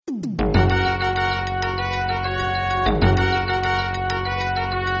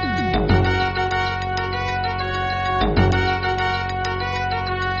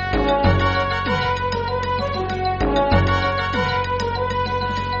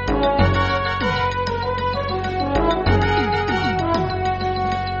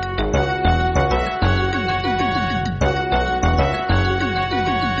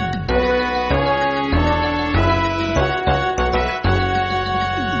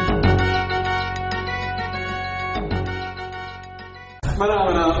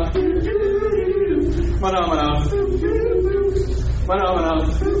Welcome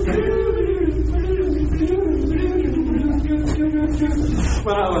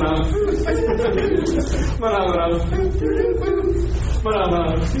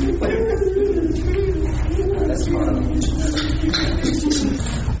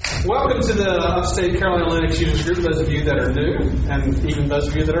to the Upstate Carolina Linux Users Group, those of you that are new, and even those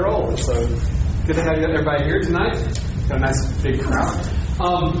of you that are old. So, good to have everybody here tonight. Got a nice big crowd.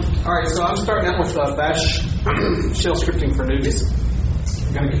 All right, so I'm starting out with Bash shell scripting for newbies.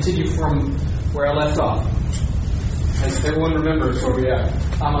 I'm going to continue from where I left off. As everyone remembers where we are.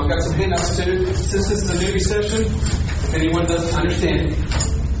 I've got some handouts too. Since this is a newbie session, if anyone doesn't understand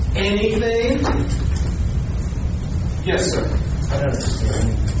anything, yes, sir. I don't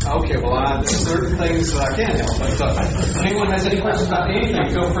understand. Okay, well, there's certain things that I can help. But if anyone has any questions about anything,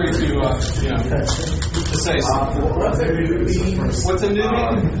 feel free to say something. What's a newbie? What's a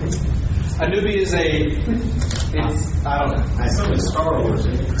newbie? A newbie is I don't know. I saw the Star Wars.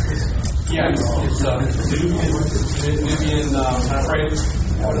 Yeah, it's Nubian, I'm afraid.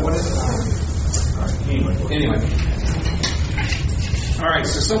 What is it? Anyway. All right,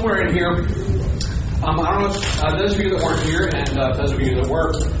 so somewhere in here, I don't know if those of you that weren't here and those of you that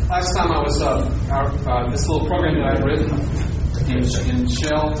were, last time I was, this little program that I had written in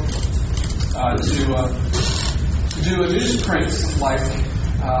Shell to do a newsprint like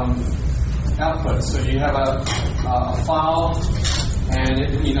output. So you have a file and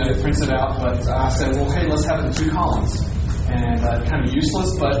it prints it out, but I said, well, hey, let's have it in 2 columns. And kind of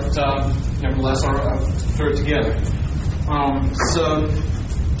useless, but nevertheless, I'll throw it together. So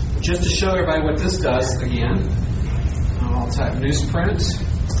just to show everybody what this does again, I'll type newsprint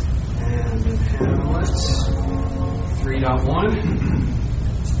and Hamlet 3.1.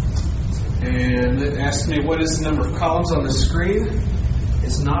 And it asks me what is the number of columns on the screen.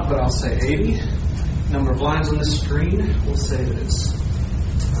 It's not, but I'll say 80. Number of lines on the screen, we'll say that it's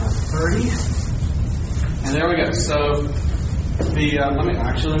 30. And there we go. So let me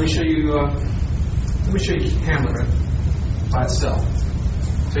show you Hamlet by itself.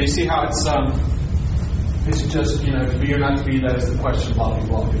 So you see how it's just to be or not to be, that is the question, blah blah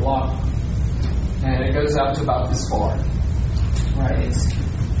blah blah. And it goes out to about this far. Right?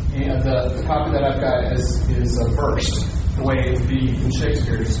 The copy that I've got is versed, the way it would be in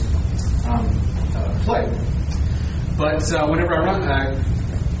Shakespeare's play. But whenever I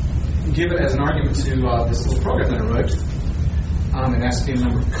give it as an argument to this little program that I wrote, it asks me the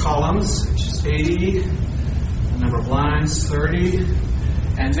number of columns, which is 80, the number of lines, 30,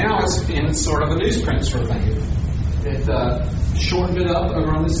 and now it's in sort of a newsprint sort of thing. It shortened it up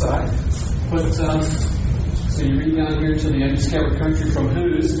over on this side, but so you read down here to the undiscovered country from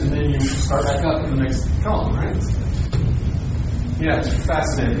whose, and then you start back up in the next column, right? Yeah, it's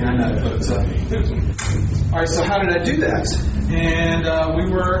fascinating, I know. But all right, so how did I do that? And we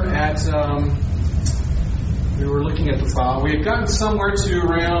were looking at the file. We had gotten somewhere to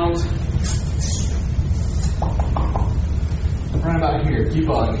around about here,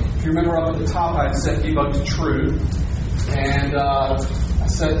 debug. If you remember up at the top, I had set debug to true, and I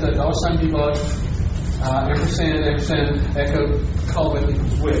set the $debug ampersand echo colon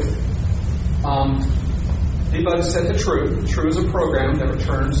equals width. Debug is set to true. True is a program that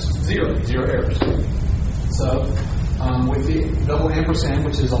returns zero errors. So with the double ampersand,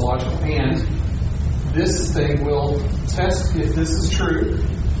 which is a logical and, this thing will test if this is true,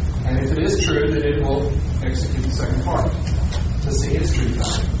 and if it is true, then it will execute the second part to see its true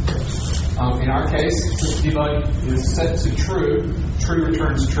value. In our case, debug is set to true. True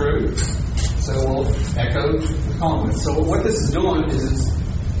returns true, so we'll echo the column width. So what this is doing is it's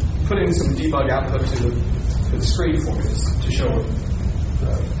putting some debug output to the screen for me to show,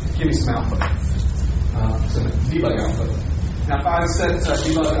 give me some output, some debug output. Now, if I set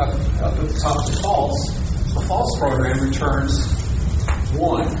debug up at the top to false, the false program returns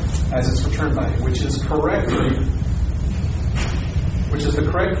 1 as its return value, which is the correct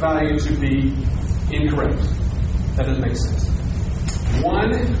value to be incorrect. That doesn't make sense.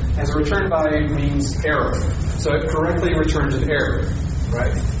 1 as a return value means error, so it correctly returns an error,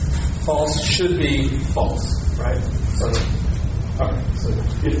 right? False should be false, right? So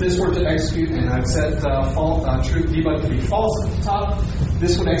if this were to execute, and I've set true debug to be false at the top,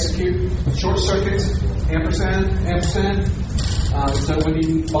 this would execute short circuit, ampersand, so it wouldn't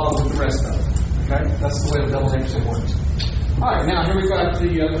even bother with the rest of it. Okay? That's the way the double ampersand works. Alright, now here we've got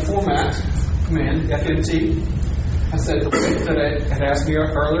the format command, FMT. I said the width that it had asked me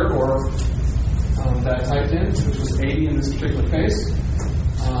earlier, or that I typed in, which was 80 in this particular case.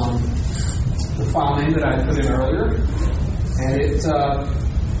 The file name that I had put in earlier, and it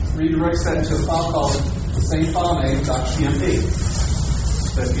redirects that to a file called the same file name .tmp.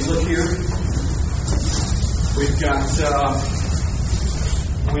 So if you look here, we've got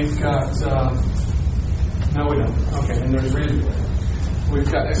no, we don't. Okay, and there's redirect. We've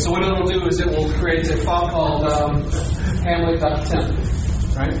got, so what it'll do is it will create a file called hamlet.temp,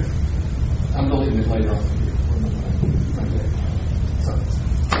 right? I'm deleting it later on. Right there. So,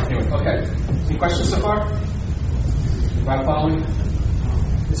 anyway, okay. Any questions so far? By following?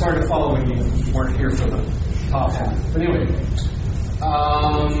 It's hard to follow when you weren't here for the top half. But anyway,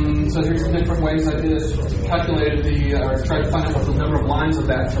 so here's some different ways I did it. Calculated or tried to find out what the number of lines of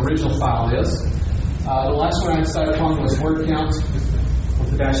that original file is. The last one I decided upon was word count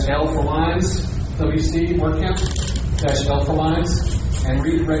with the -L for lines. WC word count, -L for lines, and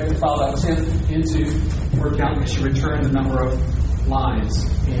redirect the file.temp into word count and should return the number of lines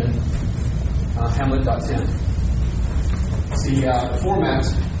in hamlet.temp. The format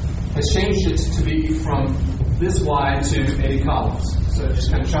has changed it to be from this wide to 80 columns. So it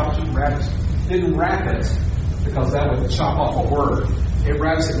just kind of chopped it, didn't wrap it because that would chop off a word. It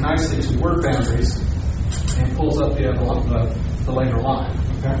wraps it nicely to word boundaries and pulls up the later line.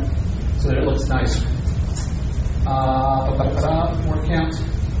 Okay, so that it looks nicer. Word count.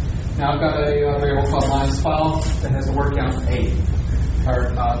 Now I've got a variable called lines file that has a word count of 8,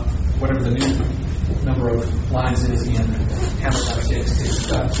 or whatever the new number of lines is in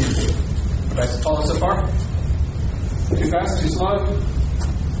hamlet.txt. Okay, follow so far? Too fast? Too slow?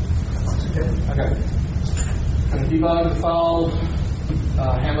 Okay. Going to debug the file.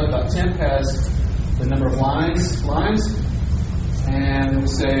 Hamlet.temp has the number of lines, and we'll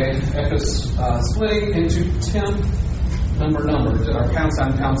say fs splitting into temp number, or pound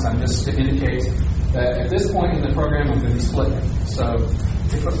sign, just to indicate that at this point in the program I'm going to be splitting. So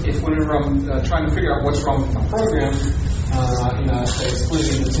if whenever I'm trying to figure out what's wrong with my program, I say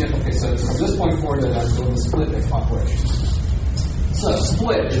splitting into temp. Okay, so from this point forward, that I'm doing the split operation. So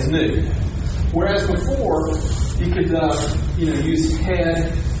split is new. Whereas before, you could use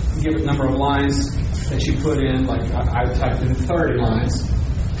head and give it a number of lines that you put in, like I typed in 30 lines,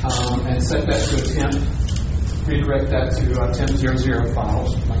 and set that to a temp, redirect that to temp00 file,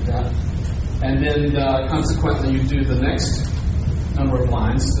 something like that. And then consequently, you do the next number of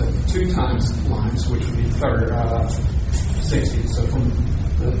lines, 2 times lines, which would be 60. So from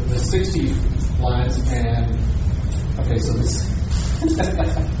the 60 lines and, okay, so this. All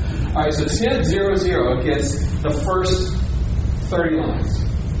right, so temp00 gets the first 30 lines,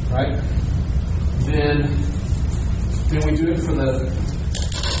 right? Then we do it for the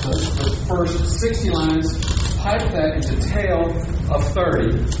first 60 lines, pipe that into tail of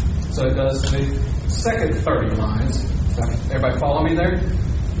 30, so it does the second 30 lines. Everybody follow me there?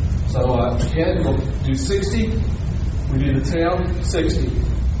 So head will do 60, we do the tail 60,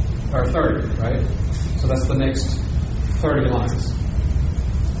 or 30, right? So that's the next 30 lines.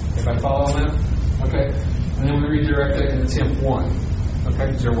 Everybody follow on that? Okay. And then we redirect it into temp 1. Okay,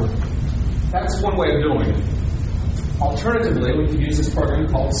 01. That's one way of doing it. Alternatively, we can use this program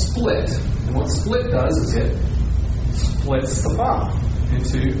called split. And what split does is it splits the file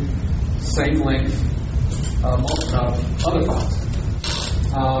into same length other files.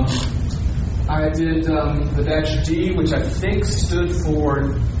 I did the -D, which I think stood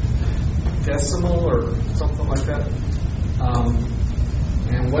for decimal or something like that.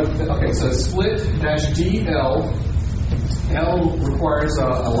 So split -DL. L requires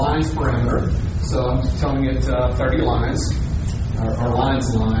a lines parameter, so I'm telling it 30 lines, or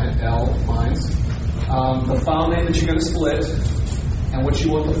lines line, L lines. The file name that you're going to split, and what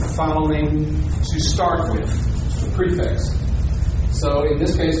you want the file name to start with, the prefix. So in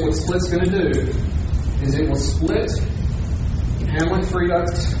this case, what split's going to do is it will split Hamlet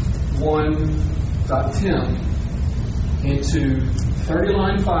 3.1.temp into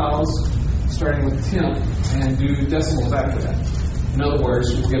 30-line files starting with temp and do decimals after that. In other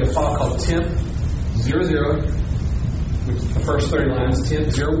words, we'll get a file called temp00 with the first 30 lines,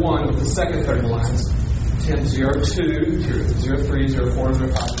 temp01 with the second 30 lines, temp02, 03, 04,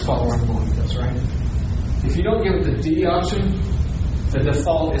 05, follow on. That's right. If you don't give it the D option, the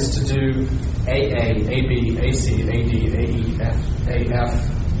default is to do AA, AB, AC, AD, AE, AF,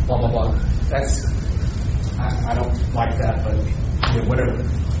 blah, blah, blah. I don't like that, but whatever.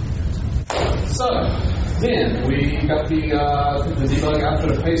 So, then we got the debug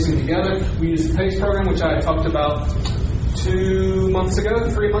output of pasting together. We used the paste program, which I talked about 3 months ago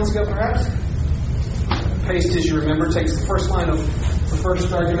perhaps. Paste, as you remember, takes the first line of the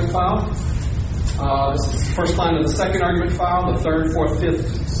first argument file, the first line of the second argument file, the third, fourth,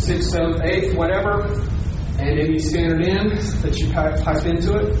 fifth, sixth, seventh, eighth, whatever, and any standard in that you pipe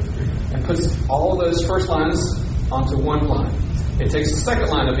into it, and puts all of those first lines onto one line. It takes the second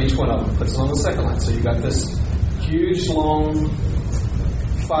line of each one of them, puts it on the second line. So you've got this huge, long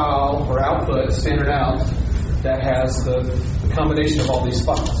file or output, standard out, that has the combination of all these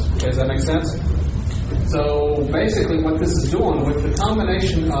files. Okay, does that make sense? So basically what this is doing with the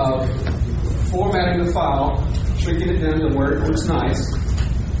combination of formatting the file, shrinking it down to where it looks nice,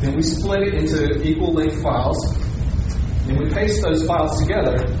 then we split it into equal length files, and we paste those files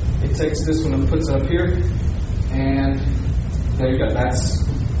together. It takes this one and puts it up here, and there you go. That's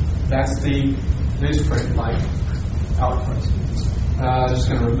the newsprint like output. Just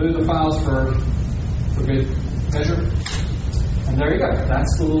going to remove the files for good measure, and there you go.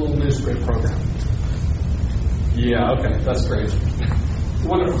 That's the little newsprint program. Yeah, okay, that's great.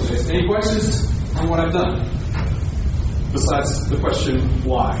 Wonderful, Jason. Any questions on what I've done? Besides the question,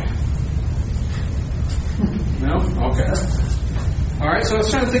 why? No? Okay. All right, so I was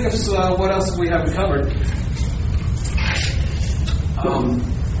trying to think of what else we haven't covered.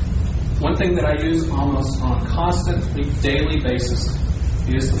 One thing that I use almost on a constantly daily basis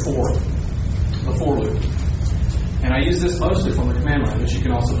is the for loop. And I use this mostly from the command line, but you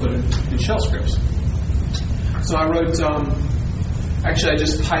can also put it in shell scripts. So I wrote, actually I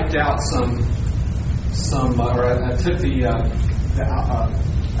just piped out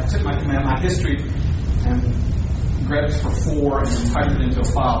I took my history and grabbed for 4 and then typed it into a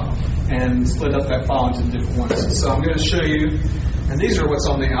file and split up that file into different ones. So I'm going to show you, and these are what's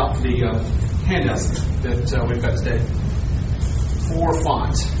on the handouts that we've got today. For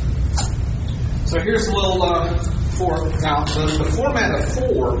font. So here's a little for. Now the format of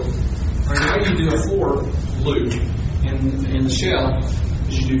for, or the way you do a for loop in the shell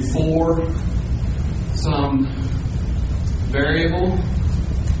is you do for some variable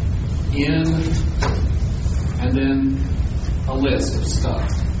in, and then a list of stuff.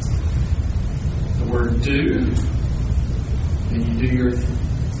 The word do, and you do your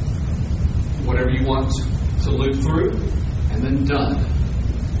whatever you want to loop through, and then done.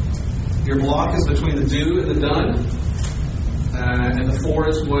 Your block is between the do and the done, and the for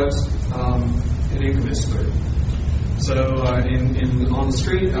is what it increments through. So on the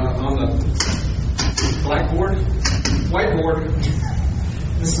screen, on the whiteboard,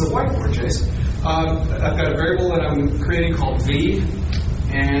 this is a whiteboard, Jason. I've got a variable that I'm creating called V,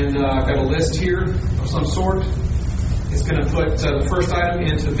 and I've got a list here of some sort. It's going to put the first item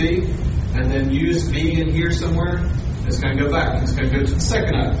into V, and then use V in here somewhere. It's going to go back. It's going to go to the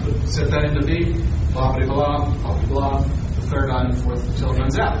second item. Set that into V, blah, blah, blah, blah, blah, blah, the third item, fourth, until it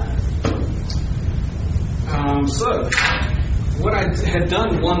runs out. So, what I had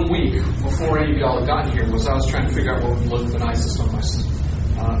done 1 week before any of y'all had gotten here was I was trying to figure out what would look the nicest on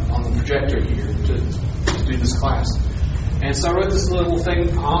the projector here to do this class. And so I wrote this little thing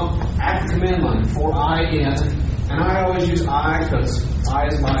at the command line for I in, and I always use I because I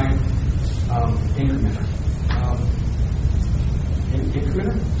is my incrementer.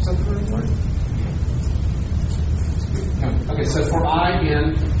 Incrementer? Is that the right word? No. Okay, so for I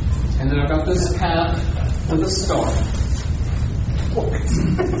in, and then I've got this path with a star.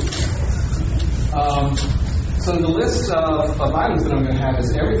 So the list of items that I'm going to have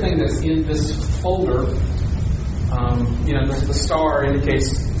is everything that's in this folder. The star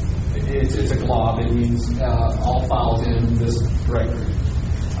indicates it's a glob. It means all files in this directory.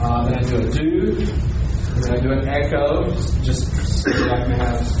 Then I do a do, and then I do an echo, just so that I can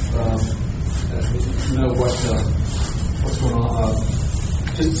know what's going on.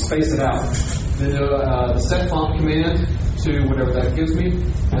 Just space it out. Then do the set font command to whatever that gives me,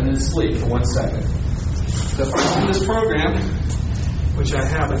 and then sleep for 1 second. So if I run this program, which I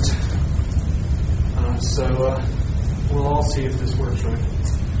haven't, we'll all see if this works right.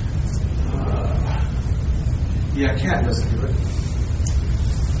 Yeah, cat doesn't do it.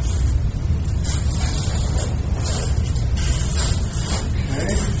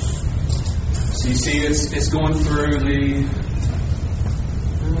 Okay. So you see it's going through the...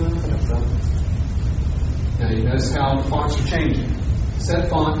 Now you notice how the fonts are changing. Set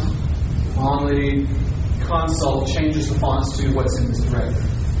font on the console changes the fonts to what's in this directory.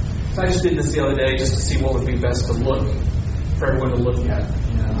 So I just did this the other day just to see what would be best to look for everyone to look at. I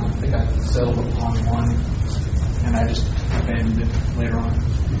think I settled upon one, and I just abandoned it later on.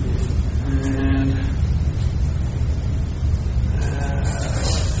 And I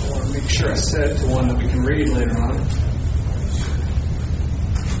want to make sure I set it to one that we can read later on.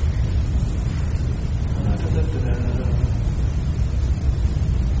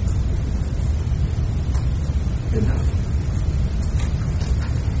 Good enough.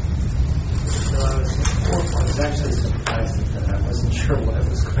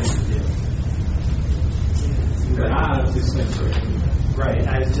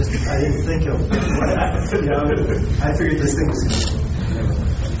 Yeah, I figured this thing was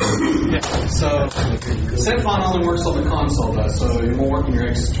Yeah, so SendFont only works on the console, though, so it won't work in your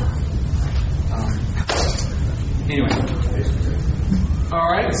external. Anyway. All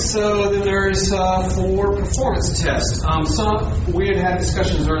right, so then there's for performance tests. We had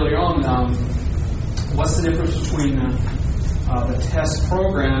discussions earlier on. What's the difference between the test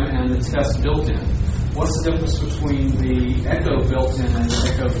program and the test built-in? What's the difference between the Echo built-in and the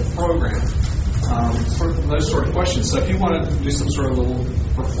Echo program? Those sort of questions. So if you want to do some sort of little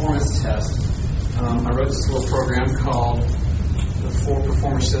performance test, I wrote this little program called the For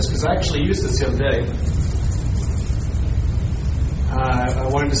Performance Test because I actually used this the other day. I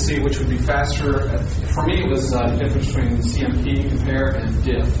wanted to see which would be faster. For me, it was the difference between CMP, compare, and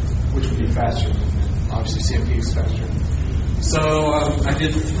diff, which would be faster. Obviously, CMP is faster. So I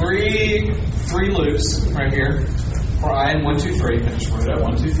did three loops right here for I in 1, 2, 3. I just wrote it up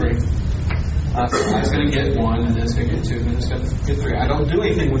 1, 2, 3. So I is going to get 1, and then it's going to get 2, and then it's going to get 3. I don't do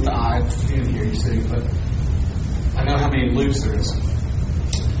anything with the I in here, you see, but I know how many loops there is.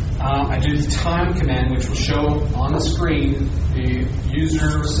 I do the time command, which will show on the screen the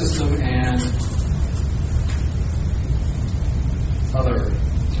user, system, and other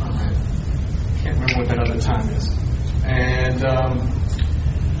time. Can't remember what that other time is. And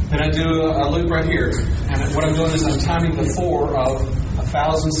then I do a loop right here. And what I'm doing is I'm timing the for of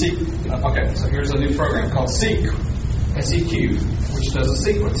 1,000 Okay, so here's a new program called Seq, S-E-Q, which does a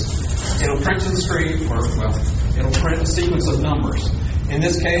sequence. It'll print to the screen, it'll print a sequence of numbers. In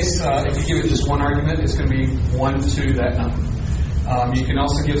this case, if you give it just one argument, it's going to be 1 to that number. You can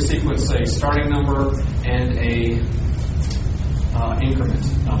also give a sequence a starting number and a increment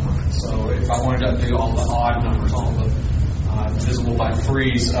number. So if I wanted to do all the odd numbers, all the divisible by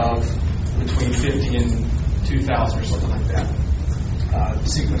 3s of between 50 and 2,000 or something like that, the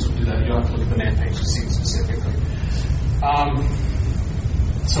sequence will do that. You'll have to look at the man page to see it specifically.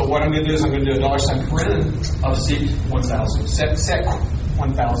 So what I'm going to do is I'm going to do a $paren of seq 1,000, sec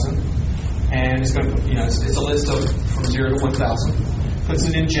 1,000, and it's going to, it's a list of from 0 to 1,000. Puts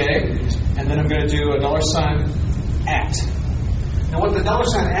it in J, and then I'm going to do a $at. Now what the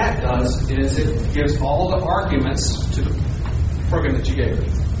 $at does is it gives all the arguments to the program that you gave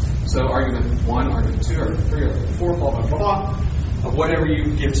it. So argument 1, argument 2, argument 3, argument 4, blah, blah, blah, of whatever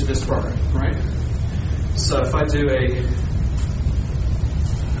you give to this program, right? So if I do a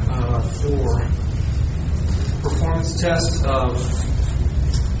for performance test of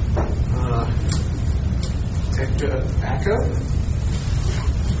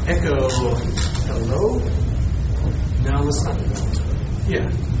Echo, hello? No, that's not it. Yeah.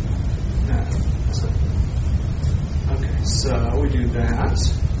 No, that's not it. Okay, so we do that.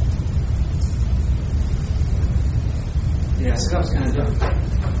 Yeah, so that was kind of done. I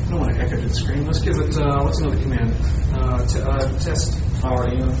don't want to echo to the screen. Let's give it, what's another command? Test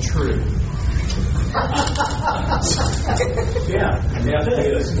true. Yeah,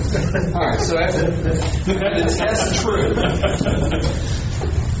 it is. All right, so the test true.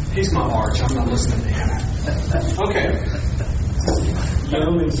 He's my arch. I'm not listening to him. Okay. You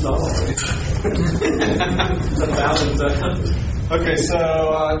don't install it. Okay, so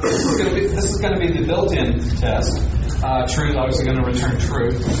this is going to be the built-in test. True is obviously going to return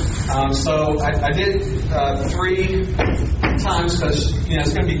true. So I did 3 times because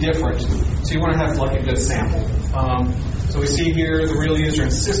it's going to be different. So you want to have like a good sample. So we see here the real user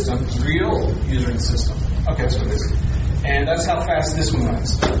and system. Real user and system. Okay, that's what it is. And that's how fast this one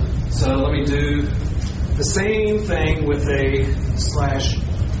runs. So let me do the same thing with a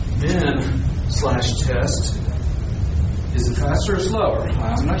 /min/test. Is it faster or slower?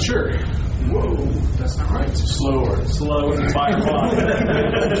 I'm not sure. Whoa, that's not right. Slower by a lot.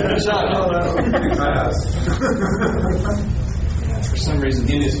 Shut up. Pretty fast. Yeah, for some reason,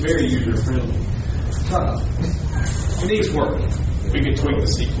 It is very user friendly. shut up. It needs work. We can tweak the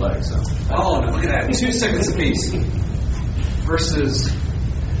seek flag. So. Oh, no, look at that. 2 seconds apiece. Versus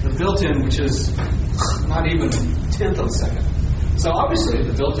the built-in, which is not even a 10th of a second. So obviously,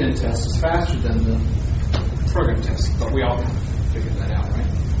 the built-in test is faster than the program test. But we all figured that out, right?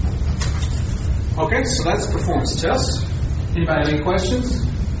 Okay, so that's the performance test. Anybody have any questions?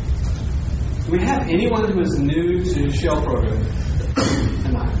 Do we have anyone who is new to shell programming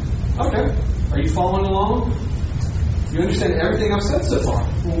tonight? Okay. Are you following along? You understand everything I've said so far?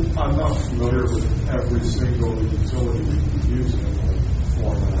 Well, I'm not familiar with every single utility we use in the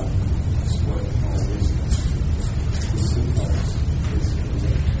format, split, all these things.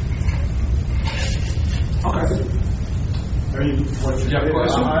 Okay. mean, what you You have a did,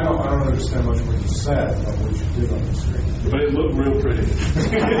 question? I don't understand much what you said, but what you did on the screen. But it looked real pretty.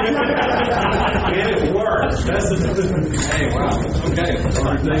 And it works. That's the Hey, wow. Okay.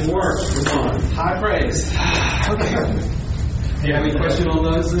 everything works. Come on. High praise. Okay. Do you have any question on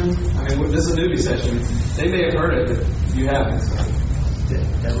those then? I mean, this is a newbie session. They may have heard it, but you haven't. So.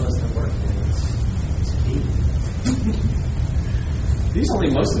 That wasn't working. It's deep. These only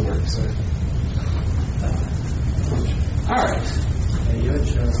mostly work, so. All right. And you had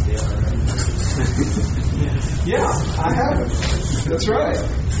shown us the other Yeah, I have it. That's right.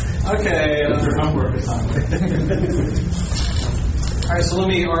 Okay. Your homework assignment. All right, so let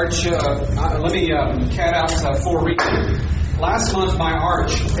me cat out for reading. Last month, my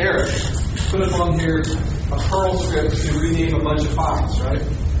arch, Eric, put up on here a Perl script to rename a bunch of files, right?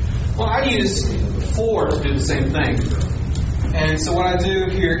 Well, I use for to do the same thing. And so what I do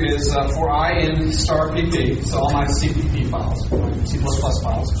here is for I in star pp, so all my CPP files, my C++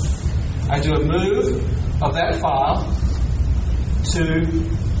 files, I do a move of that file to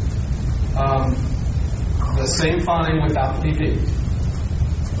the same file name without the pp.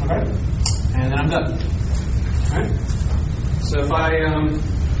 Okay? And then I'm done. All right? So if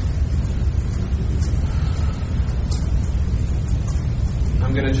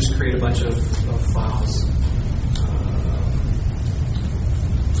I'm going to just create a bunch of files.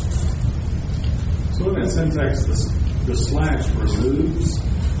 So in that syntax, the slash removes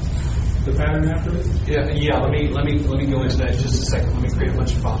the pattern after it? Yeah. Let me go into that in just a second. Let me create a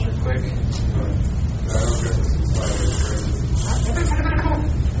bunch of files real quick.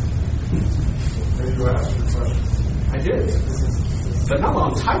 Maybe you asked your question. I did, but not while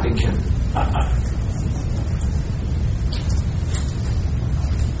I'm typing, Ken.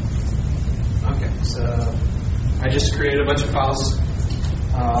 Okay, so I just created a bunch of files.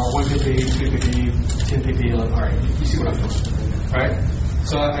 1 pp, 2 pp, 10 pp, 11. All right, you see what I'm doing, right?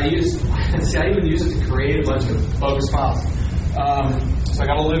 So I even use it to create a bunch of bogus files. So I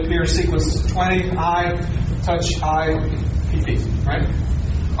got a loop here, sequence 20, I, touch, I, pp, right?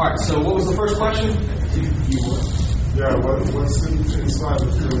 All right, so what was the first question? Yeah, what's inside the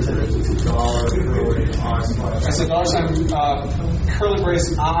curly brace? It's a dollar, curly, I slash. That's a $, curly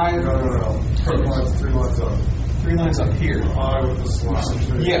brace, I. No. 3 lines up. 3 lines up here. I with the slash.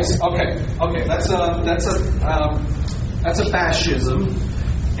 Yes. Okay. That's a fascism.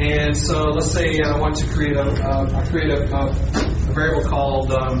 And so let's say I want to create a variable called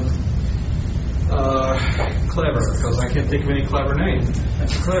clever, because I can't think of any clever name.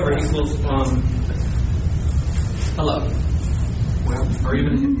 Clever equals hello. Well, or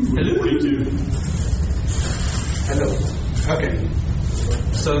even hello. Hello. Okay.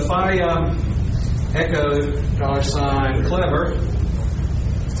 So if I echo $, clever,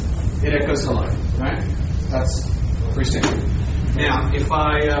 it echoes hello, right? That's pretty simple. Now, if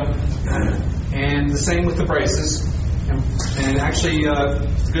and the same with the braces, and actually,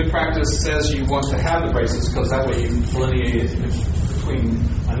 good practice says you want to have the braces because that way you delineate it between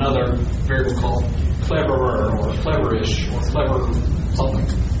another variable called cleverer or cleverish or clever something,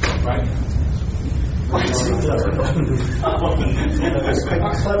 right?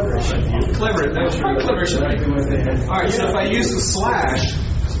 Clever. That's probably cleverish. All right. So if I use the slash,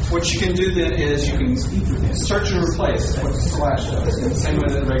 what you can do then is you can search and replace what the slash does. In the same way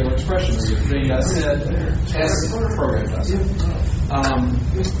that regular expressions, the S program does.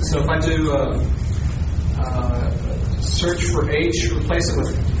 So if I do search for H, replace it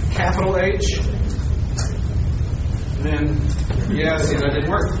with capital H, then see that didn't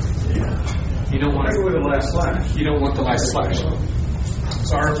work. You don't want the last slash. You don't want the last slash.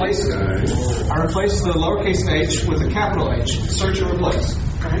 So I replace it. I replace the lowercase h with a capital H. Search and replace.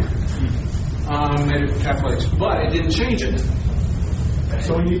 Okay. Made it capital H, but it didn't change it.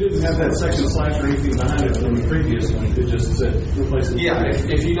 So when you didn't have that second slash or anything behind it from the previous one, it just said replace it. Yeah,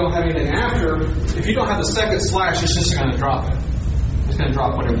 if you don't have anything after, if you don't have the second slash, it's just going to drop it. It's going to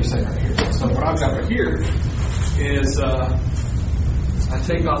drop whatever you say right here. So what I've got right here is I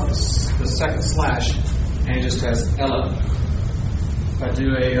take off the second slash and it just has LO. If I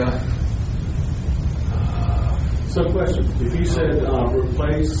do So question, if you said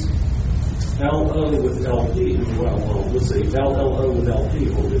replace LO with LP, well, let's say LLO with LP,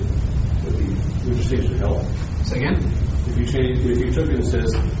 what would you just change to L? say again? If you took it and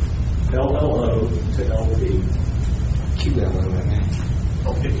says LLO to LP. QLO, right, man?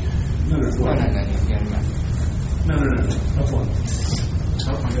 LP. No. No. That's one. Oh,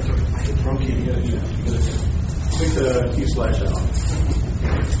 I hit the wrong key. Take the Q slash out.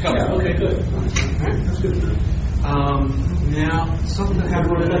 Yeah, Okay, good. That's good. Now, something have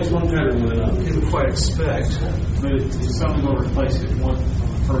to replace one pattern with another. Didn't quite expect. But is something going to replace it on the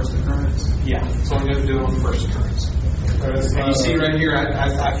first occurrence? Yeah, so I'm going to do it on the first occurrence. And you see right here,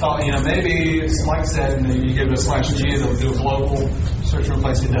 I thought, maybe it's like I said, and then you give it a /G, and it'll do a global search and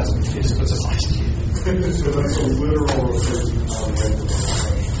replace. It doesn't. It just puts a /G. So that's a literal replacement, not a regular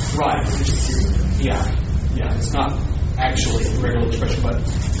expression. Right. Yeah. It's not actually a regular expression, but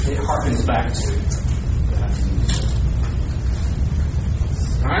it harkens back to that.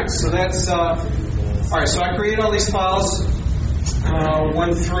 All right. So that's all right. So I created all these files,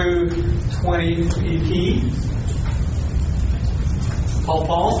 1 through 20 pp.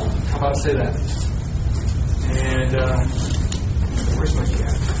 Paul. How about I say that? And where's my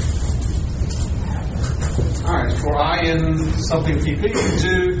cat? All right, for I in something pp,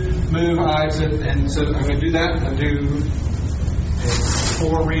 do move I to, and so I'm going to do that. I'm going to do a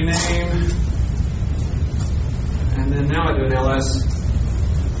for rename, and then now I do an ls.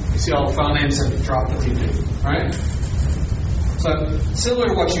 You see all the file names have dropped the pp, right? So similar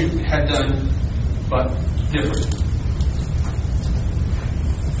to what you had done, but different.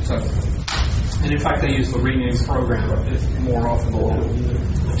 So, and in fact, they use the renames program more often than that,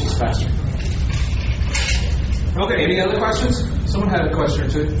 which is faster. Okay, any other questions? Someone had a question or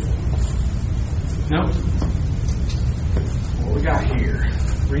two? No? What we got here?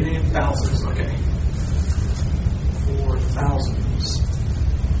 Rename thousands. Okay. 4,000s.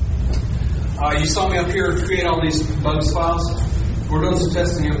 You saw me up here create all these bugs files. We're doing some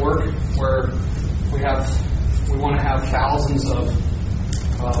testing at work where we want to have thousands of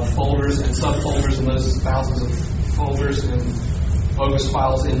folders and subfolders in those thousands of folders and bogus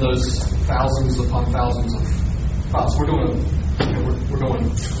files in those thousands upon thousands of files. We're doing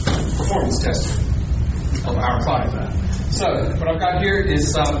performance testing of our product. So what I've got here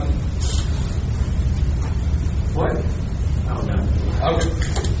is what? Oh no. Okay.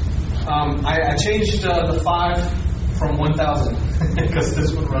 I changed the 5 from 1,000 because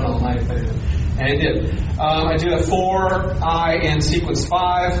this would run all night, and it did. I do a for I in sequence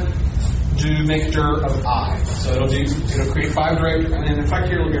 5. Do make dir of I. So it'll create 5 directories, and then in fact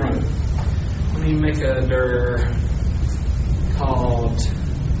here let me run it. Let me make a dir called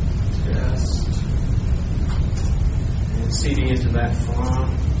test and cd into that file.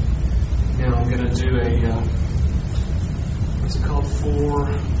 Now I'm going to do a what's it called?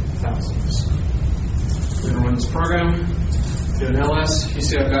 4,000s. I'm going to run this program. Do an ls. You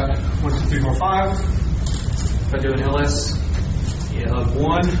see I've got 1, 2, 3, 4, 5. If I do an ls of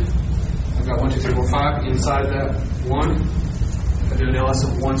 1, I've got 1, 2, 3, 4, 5 inside that 1. If I do an ls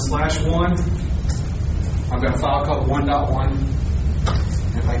of 1/1, I've got a file called 1.1.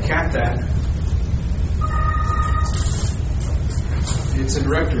 And if I cat that, it's a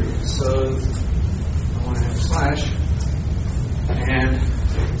directory. So I want to have slash, and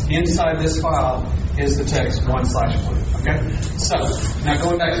inside this file is the text 1/1. Okay. So now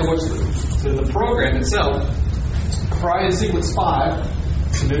going back to the program itself, for I in sequence 5,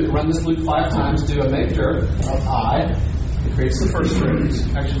 to run this loop 5 times, do a make dir of I. It creates the first directory.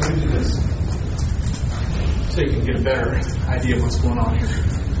 Actually, let me do this so you can get a better idea of what's going on here.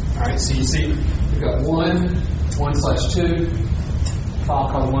 All right. So you see, we've got 1/2, file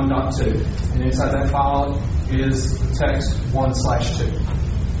called 1.2, and inside that file is the text 1/2.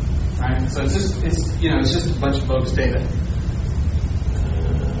 Right? So it's just a bunch of bogus data.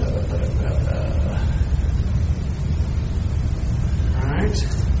 Alright.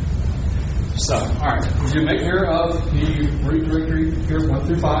 So, alright. We do make here of the root directory here 1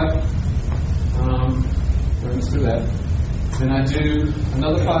 through 5. Let's do that. Then I do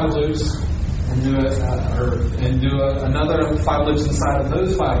another 5 loops and do another 5 loops inside of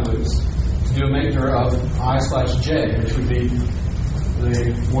those 5 loops to do a make here of I/j, which would be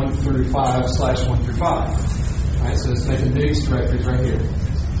the 1 through 5/1 through 5. All right, so it's making these directories right here.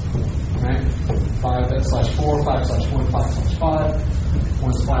 All right, 5/4, 5/1, 5/5,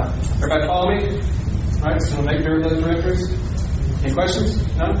 1/5. Everybody follow me? All right, so we'll make sure of those directories. Any questions?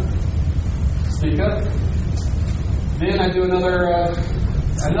 No? Speak up. Then I do another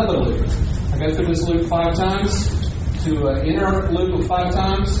loop. I go through this loop 5 times, do an inner loop of 5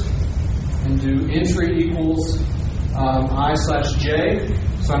 times, and do entry equals I/j.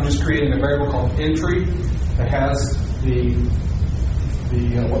 So I'm just creating a variable called entry that has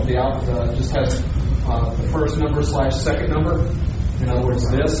just has the first number /second number. In other words,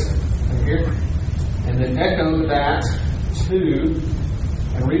 this right here, and then echo that to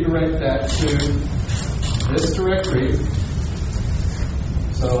and redirect that to this directory.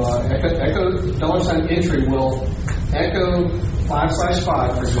 So echo $entry will echo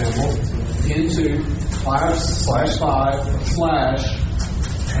 5/5, for example, into 5/5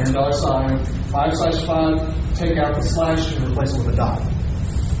 and dollar sign, 5/5, take out the slash and replace it with a dot.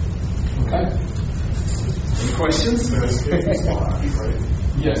 Okay? Any questions?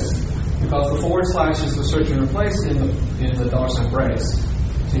 Yes, because the // is the search and replace in the dollar sign brace.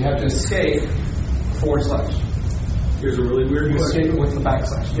 So you have to escape // Here's a really weird You question. escape it with the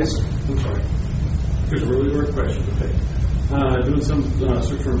backslash. Yes, sir. I'm sorry. Here's a really weird question. Okay. Doing some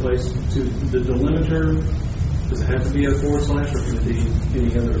search and replace to the delimiter, does it have to be a // or can it be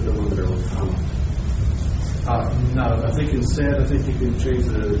any other delimiter like comma? No. I think instead, you can change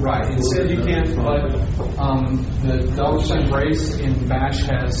the... Right. Instead, you can't, but the dollar sign brace in Bash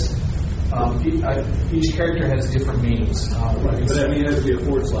has, each character has different meanings. Right. But I mean, it has to be a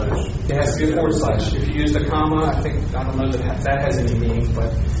 // It has to be a // If you use the comma, I don't know that has any meaning,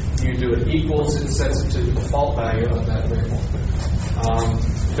 but you do it equals, it sets it to the default value of that variable.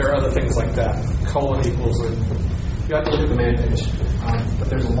 There are other things like that. Colon equals, you have to look at the man page. But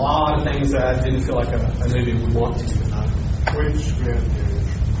there's a lot of things that I didn't feel like a newbie would want to. Which man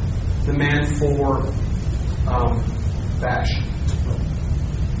page? The man for Bash.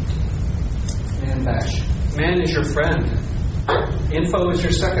 Man Bash. Man is your friend. Info is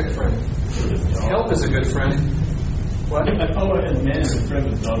your second friend. Help is a good friend. What? I and man is a friend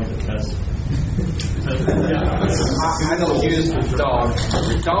of dog is a pest. I don't use dog.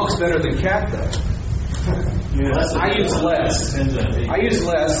 Dog's better than cat, though. I use less. And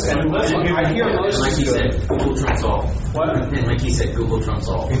I hear most like he said, Google trumps all. What? And like he said, Google trumps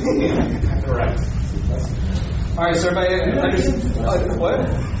all. Right. All right, so everybody, what?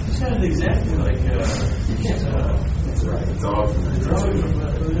 It sounded exactly like That's right. It's all.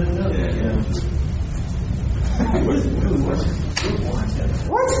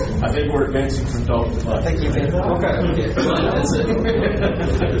 What? I think we're advancing from dog to life. Okay. That's it.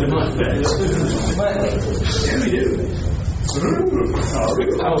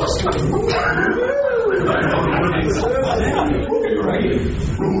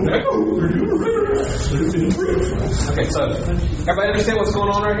 Okay, so everybody understand what's going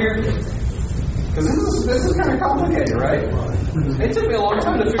on right here? Because this is kind of complicated, right? It took me a long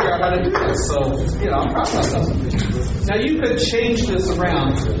time to figure out how to do this, so I'm proud of myself. Now you could change this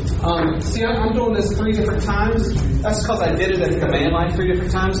around. See, I'm doing this 3 different times. That's because I did it at the command line 3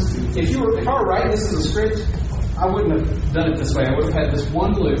 different times. If I were writing this as a script, I wouldn't have done it this way. I would have had this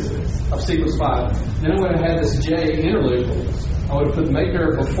one loop of sequence 5. Then I would have had this J interlude. I would have put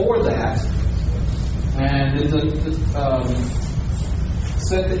maker before that, and then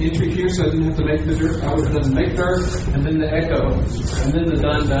set the entry here so I didn't have to make the dirt. I would have done make dirt, and then the echo, and then the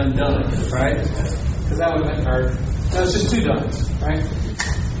done, right? Because that would have been hard. That's just 2 dones, right?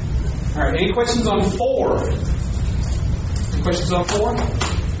 All right. Any questions on 4? Any questions on 4?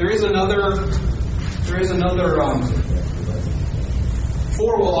 There is another.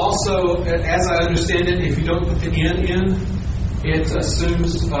 4 will also, as I understand it, if you don't put the N in, it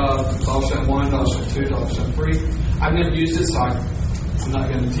assumes $1, $2, $3. I've never used it, so I'm not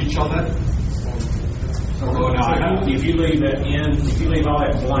going to teach all that. If you leave that in, if you leave all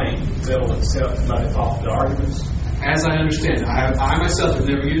that blank, they'll accept by default the arguments. As I understand, I myself have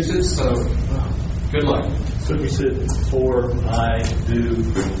never used it, so good luck. So if you said for, I, do,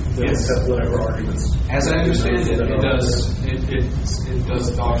 they'll accept whatever arguments. As I understand it, it does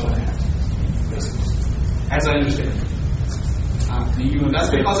 $. As I understand it. That's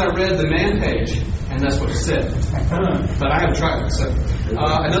because I read the man page, and that's what it said. But I haven't tried it. So,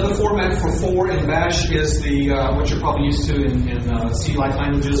 another format for 4 in Bash is the what you're probably used to in C-like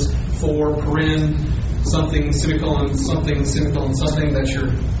languages. For paren, something, semicolon, something, semicolon, something. That's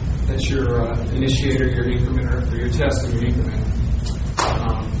your initiator, your incrementer, or your test, or your incrementer.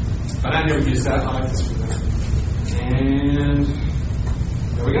 But I never used that. I like this for that. And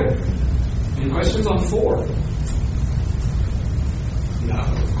there we go. Any questions on 4? No,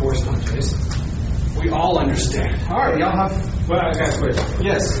 of course not, Jason. We all understand. All right, y'all have... Well, I got a question.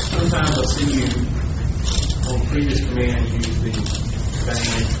 Yes. Sometimes I see you on previous commands use the bang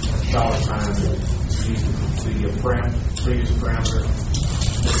 $, use the previous parameter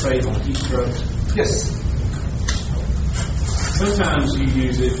to save on keystrokes. Yes. Sometimes you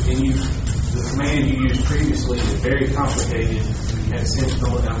use it and the command you used previously is very complicated. You had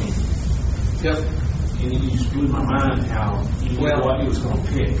sentinel, Yep. And you just blew my mind how you knew what he was going to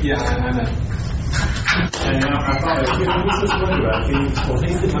pick. Yeah, I know. And I thought, what's this one about? Can you explain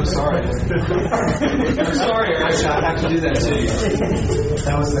it? I'm sorry. I'm sorry, Eric. I have to do that to you.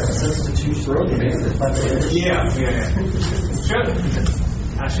 That was that substitution. Yeah.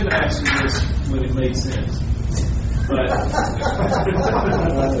 I should have asked you this when it made sense. But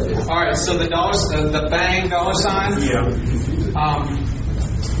all right. So the bang $. Yeah.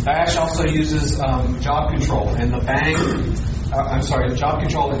 Bash also uses job control, and the bang. Job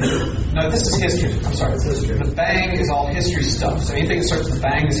control. No, this is history. I'm sorry, it's history. The bang is all history stuff. So anything that starts with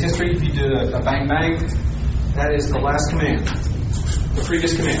bang is history. If you do a bang bang, that is the last command, the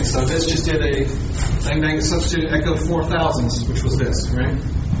previous command. So this just did a bang bang substitute echo 4000s, which was this, right?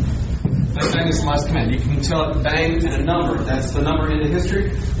 Bang bang is the last command. You can tell it bang and a number. That's the number in the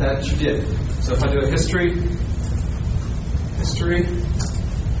history that you did. So if I do a history,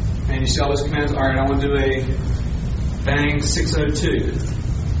 and you see all those commands. All right, I want to do a bang 602.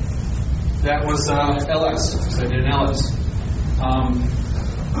 That was LS. So I did an LS.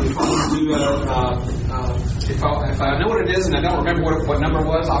 If I know what it is and I don't remember what number it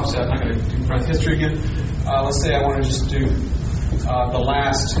was, obviously I'm not going to run history again. Let's say I want to just do the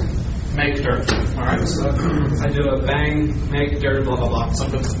last make dirt. All right, so I do a bang make dirt blah blah blah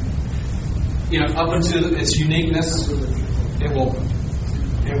something. Up until its uniqueness, it will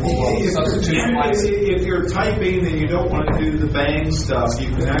substitute. If you're typing and you don't want to do the bang stuff, you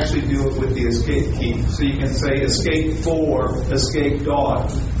can actually do it with the escape key. So you can say escape 4, escape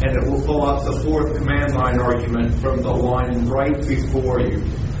dot, and it will pull up the fourth command line argument from the line right before you.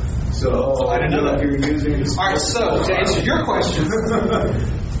 So I didn't know that. You're using. All right. So to answer your question,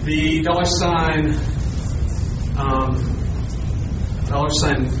 the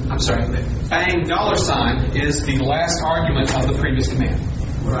bang $sign is the last argument of the previous command.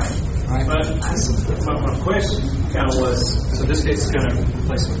 Right. But my question kind of was, So this case is going to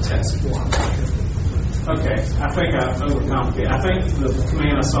replace with test. okay, I think I overcomplicated. I think the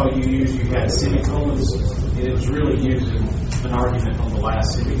command I saw you use, you had semicolons, and it was really using an argument on the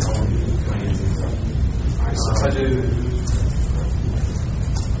last semicolon command. All right, so if I do,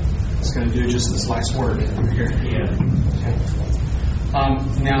 it's going to do just this last word over here. Yeah. Okay.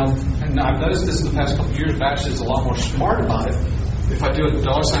 Now I've noticed this in the past couple of years. Bash is a lot more smart about it. If I do a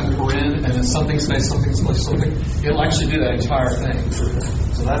 $paren and then something, it'll actually do that entire thing.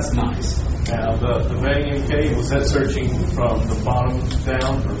 So that's nice. Now, the bang MK, was that searching from the bottom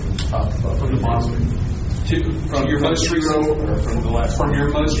down or from the top up? From the bottom From your most recent, or from the last? From your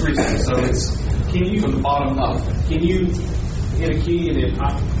most recent. So it's from the bottom up. Can you hit a key and it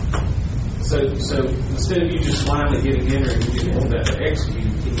so instead of you just blindly hitting enter and you get that X key,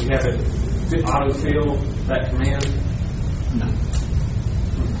 can you have it autofill that command? No.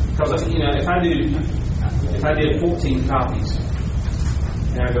 Because if I did 14 copies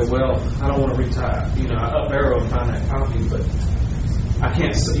and I go, well, I don't want to retype. I up arrow and find that copy, but I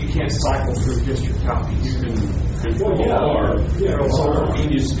can't. You can't cycle through just your copies. You can control R. You can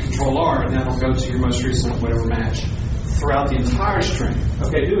use Control R, and that'll go to your most recent whatever match throughout the entire string.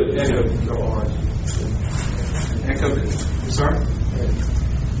 Okay, do it. Echo Control R. Echo. Sorry.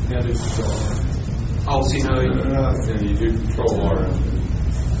 Yeah, do Control R. Oh, see how Then you do Control R.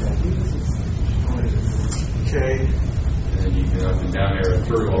 Okay. And you can up and down arrow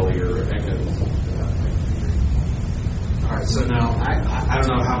through all your echoes. All right. So now I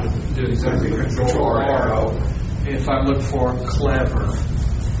don't know how to do it exactly. Control R. If I look for clever,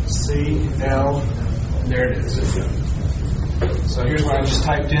 CL, there it is. So here's what I just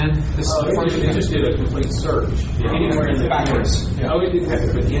typed in. This is the first You just did a complete search. Anywhere in the backwards. Yeah. Oh, it didn't have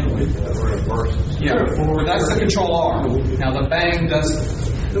to begin with reverse. Yeah, but that's the Control R. Now the bang does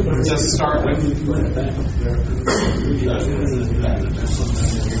start with.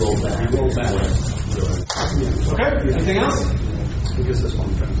 Okay. Anything else?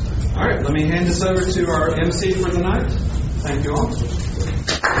 All right. Let me hand this over to our MC for the night. Thank you all.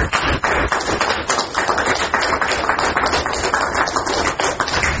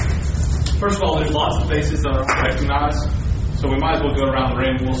 First of all, there's lots of faces that are recognized, so we might as well go around the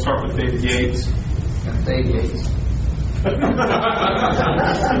ring. We'll start with David Yates. David Yates.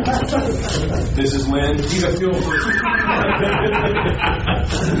 This is Lynn. You got feel for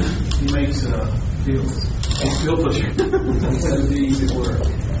He makes feels. Field pusher.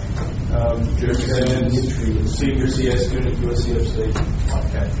 Jeremy Simmons, Senior CS Student, USC Upstate,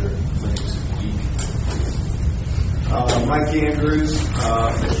 Podcatcher, Linux, Geek. Mike Andrews,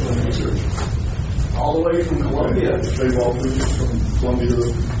 Michelin Research. All the way from Columbia. Trey Walters from Columbia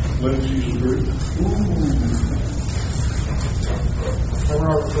Linux User Group. I'm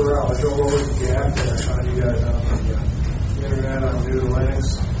Robert Farrell. I drove over to Gap and I found you guys on the internet. I'm new to Linux.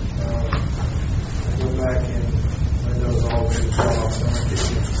 I go back in Windows all the way to 12, so I'm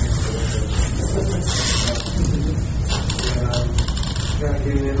kind of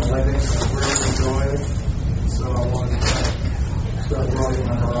getting into Linux. I'm really enjoying it. So I want to start broadening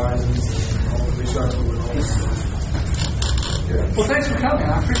my horizons and hopefully start moving on. Well, thanks for coming. I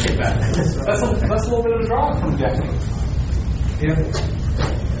appreciate that. That's a little bit of a draw from Jackie. Yeah.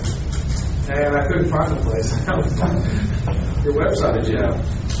 And I couldn't find the place. Your website, yeah.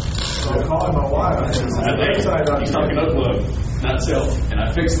 So I'm calling my wife. I said, website. He's talking upload, not self, and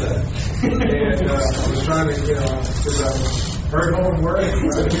I fixed that. And I was trying to, because I heard home and work.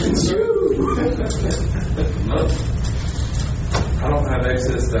 I don't have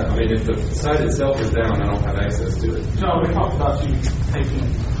access to that. I mean, if the site itself is down, I don't have access to it. No, we talked about you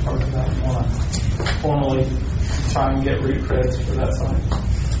taking part of that. You want to formally try and get root creds for that site.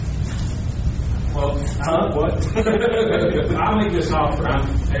 Well, what? I'll make this offer. I'm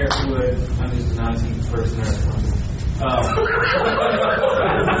Eric Wood. I'm just the 19th person there.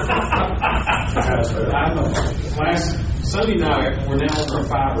 Last Sunday night, we're now on our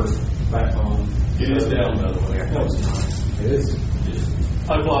fiber backbone. It is down, by the way. No, it's not. It is.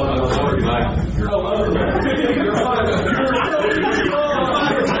 Unplug.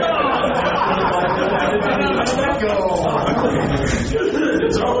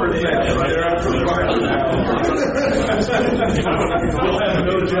 It's over there, right there after the fire now. You'll have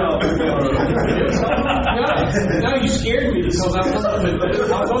no job. No, you scared me because I was on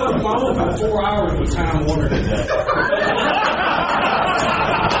the phone about 4 hours with Time Warner today.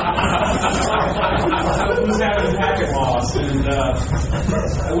 I was having packet loss, and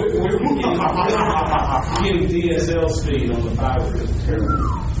we're getting DSL speed on the fiber. It's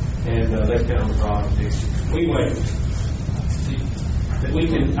terrible. And that's kind of a problem. Anyway,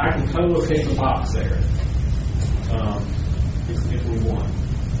 I can co-locate the box there if we want.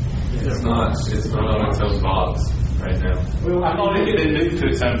 It's not on its own box right now. Well, I thought it could move to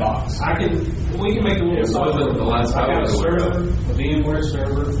its own box. We can make a little software. The last I got a server, a VMware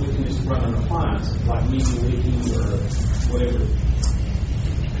server. We can just run an appliance like MediaWiki or whatever.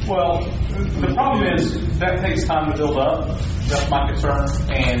 Well, the problem is that takes time to build up. That's my concern.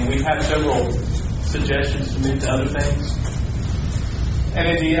 And we've had several suggestions to move to other things. And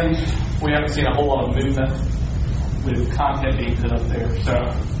in the end, we haven't seen a whole lot of movement with content being put up there.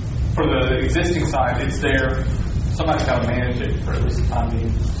 So for the existing site, it's there. Somebody's got to manage it for at least the time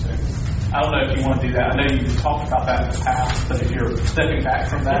being. So I don't know if you want to do that. I know you've talked about that in the past, but if you're stepping back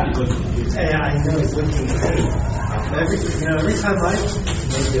from that. Yeah, I know it's looking every time I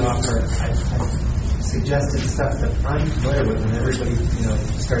made the offer, I suggested stuff that I'm familiar with, and everybody,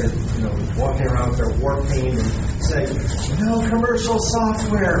 started, walking around with their war paint and saying, no commercial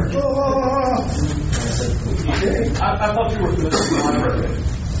software. Oh. I said, okay. I thought you were familiar with library.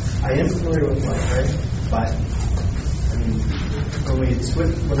 I am familiar with library, but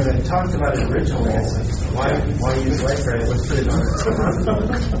when I talked about it originally, I said, why use library? Let's put it on.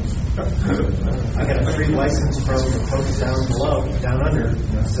 I got a free license from the folks down under, and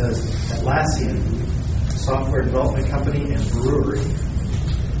it says Atlassian Software Development Company and Brewery.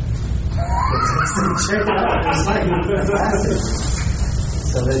 Check it out. It's like Atlassian.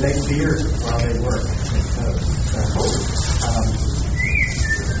 So they make beer while they work.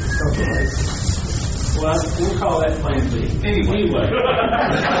 Well, we'll call that Plan B. Anyway.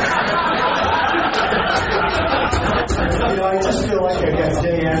 I just feel like I got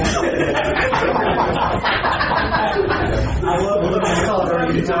day after. I love the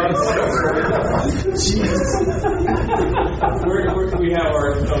color you talk. We have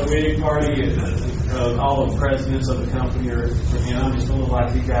our wedding party, and all the presidents of the company are. I'm just a little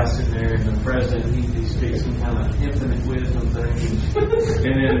like you guys sitting there, and the president he speaks some kind of infinite wisdom thing,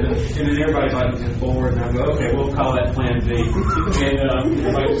 and then everybody's like just bored, and I go, okay, we'll call that Plan B, and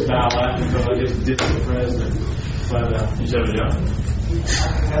everybody just dial out until I just ditch the president. But you should have a job.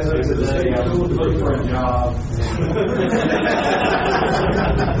 As of today, I was looking for a job.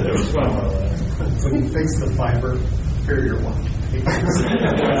 It was fun. When you fix the fiber, here you're one.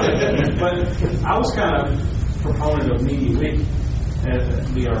 But I was kind of proponent of MediaWiki to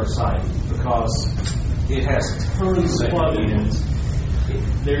be our site because it has tons of plugins.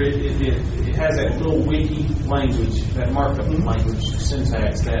 It has that little wiki language, that markup language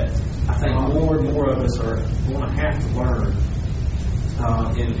syntax that I think more and more of us are going to have to learn.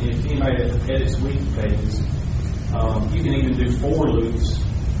 And if anybody edits wiki pages, you can even do for loops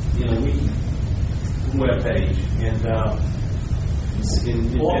in a wiki web page and edit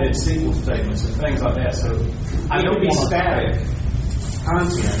SQL statements and things like that. So it can be static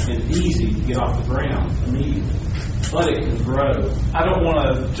content and easy to get off the ground immediately, but it can grow. I don't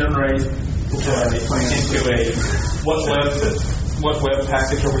want to generate into a what web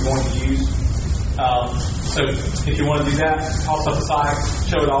package are we going to use. So if you want to do that, toss up the site,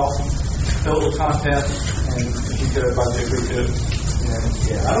 show it off, fill it with content, and if you get a budget, we could.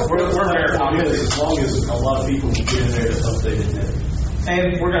 We're very confident as long as a lot of people can get in there to update it.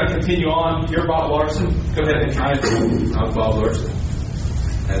 And we're going to continue on. You're Bob Larson. Go ahead and try it. I'm Bob Larson.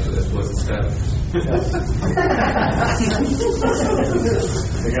 That's what's established. The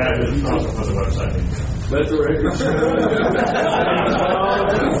guy who's responsible for the website. Let the record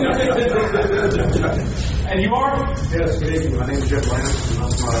And you are? Yes, good evening. My name is Jim Lance.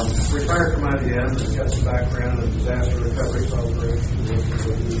 I'm retired from IBM. I've got some background in disaster recovery operations, working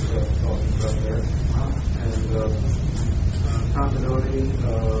with you talking about there. And continuity,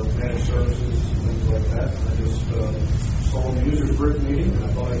 managed services, things like that. I just saw the users group meeting, and I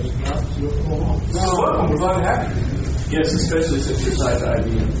thought I'd just come out and see what's going on. Welcome. We're glad to have you. Yes, especially since you're tied to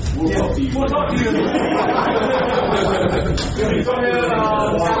IBM. We'll talk to you. We'll talk to you.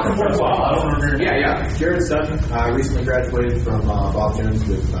 Yeah. Jared Sutton. I recently graduated from Bob Jones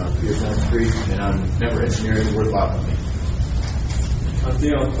with computer science degree, and I'm network engineering with Bob Company. I'm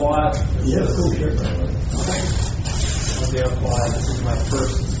Dale Quiet. Yes. I'm Dale Quiet. This is my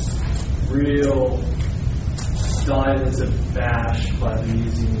first real dive into Bash, but I've been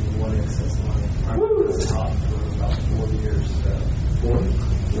using Linux as my primary desktop for about 4 years. 40?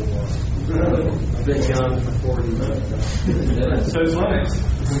 I've been young for 40 minutes. So it's Linux.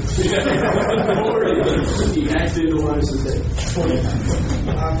 He actually the one who said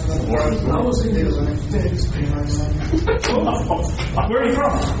I was in the Linux days. Where are you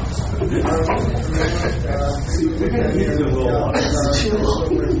from?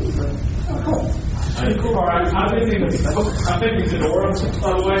 All right, I'm thinking Fedora,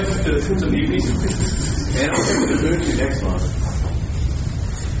 by the way, to new pieces. And I'm going to move to next month.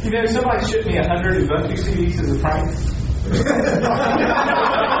 You know, somebody shipped me 100 Ubuntu CDs as a prank.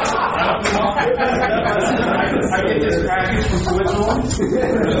 I get this package from Switzerland,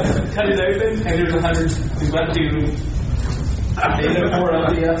 cut it open, and there's 100 Ubuntu 804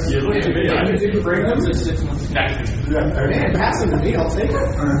 LDS. You look at me. I didn't bring those in 6 months. No. Man, pass them to me. I'll take it.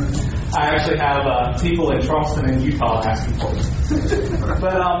 I actually have people in Charleston and Utah asking for it.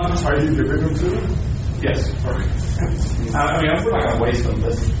 But are you delivering to them? yes. I mean, I'm not going to waste them.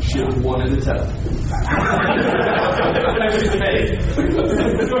 But Ship one at a time.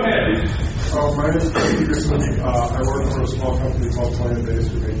 Go ahead. My name is Peterson. I work for a small company called Plan-Based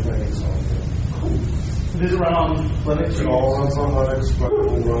who make planning software. Does it run on Linux? It all runs on Linux, but it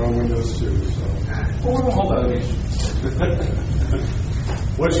will run on Windows too. So. Well, we won't hold that against you.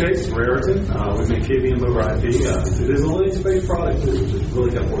 What's Shakes? Raritan. We make KVM over IP. It is a Linux-based product, too, which is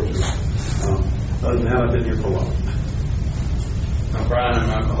really unfortunate. Other than that, I've been here for a while. I'm Brian. I'm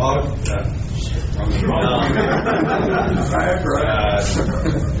an alcoholic.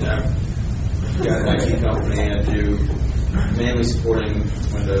 Got an IT company. I do mainly supporting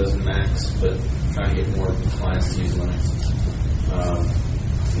Windows and Macs, but trying to get more clients to use Linux.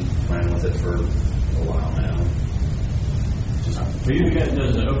 Been playing with it for a while now. But you guys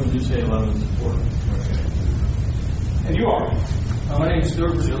does an OpenUCLUG 11 support. Okay. And you are? My name is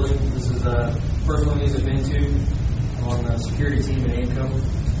Stuart Brazili. This is the first one I've been to. I'm on the security team at AIMCO.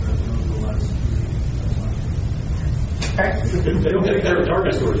 Okay. They don't take care of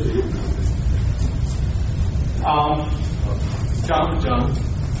target stores, do you? John.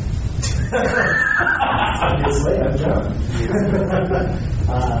 Obviously, I'm John.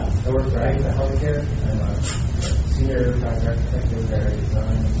 I work for AIMCO Healthcare. I'm a senior project architect in their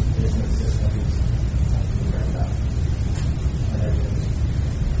design business systems.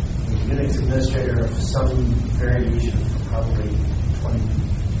 Linux administrator of some variation for probably 20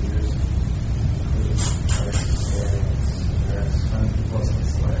 years.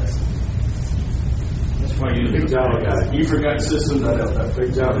 That's why you're the Big Java guy. You forgot system.ff.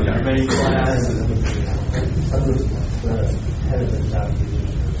 Big Java guy. Main class and the head of the Java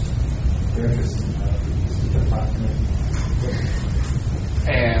users. They're interested in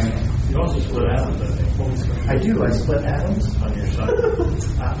And you also split atoms, I think. I do. I split atoms On your side.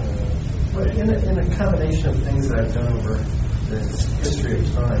 But in a combination of things that I've done over the history of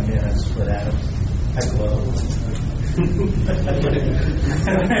time, yeah, I split atoms. I glow. we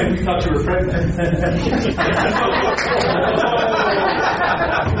thought you were pregnant.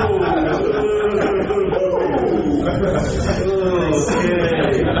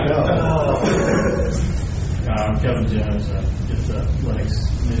 I'm Kevin Jones. It's Linux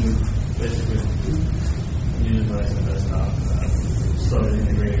new, basically using Linux in the desktop. Slowly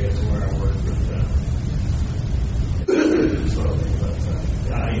integrating it to where I work with slowly, but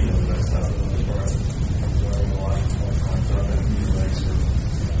I use the desktop for the most part. I'm learning a lot more time, so I've been using Linux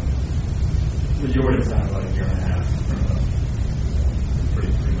for majority of the time, about a year and a half.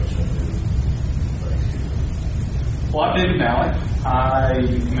 Pretty much what I do. Well, I'm David Mallett. I am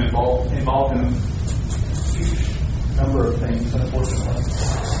involved in a number of things, unfortunately.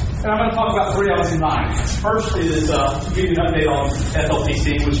 And I'm going to talk about 3 items in mind. First is give you an update on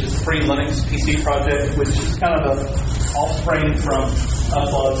FLPC, which is the Free Linux PC project, which is kind of the offspring from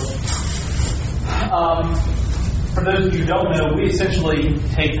UCLUG. For those of you who don't know, we essentially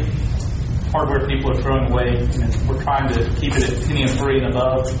take hardware people are throwing away, and we're trying to keep it at Pentium 3 and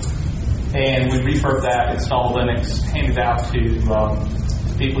above, and we refurb that, install Linux, hand it out to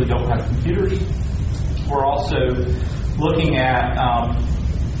people who don't have computers. We're also looking at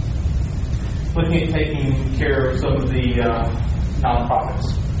taking care of some of the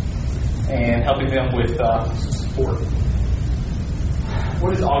nonprofits and helping them with support.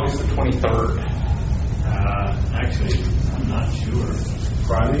 What is August the 23rd? Actually, I'm not sure.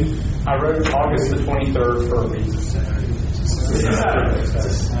 Friday? I wrote August the 23rd for a reason. Saturday.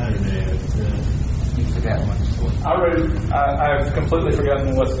 You forgot one. I've completely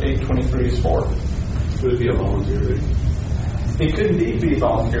forgotten what 8/23 is for. Would it be a volunteer day? It could indeed be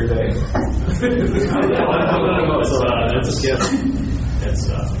volunteer day. It's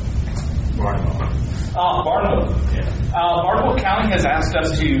Barnwell. Barnwell. Yeah. Barnwell County has asked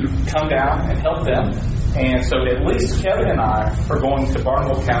us to come down and help them. And so at least Kevin and I are going to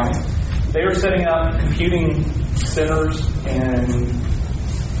Barnwell County. They are setting up computing centers in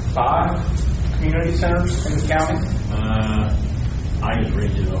 5 community centers in the county. I can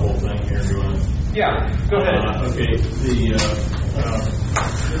read you the whole thing here if you want. Yeah, go ahead. Okay, this is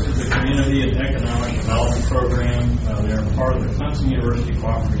the Community and Economic Development Program. They're part of the Clemson University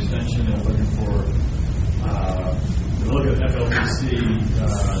Cooperative Extension and looking for look at FLPC to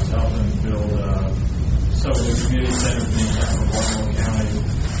help them build several new community centers in Barnwell County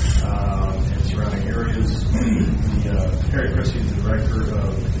and surrounding areas. Harry Christie is the director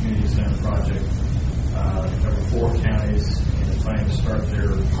of the Community Center Project. Cover 4 counties and is planning to start their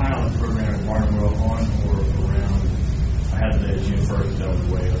pilot program in Barnwell on or around. I had the day of June 1st, that was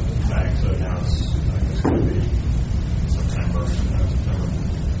way back, so now it's going to be September.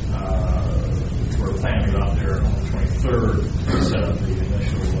 We're planning to go out there on the 23rd to set up the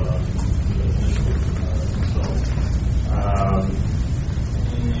initial install.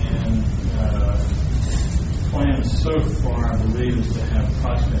 Plan so far, I believe, is to have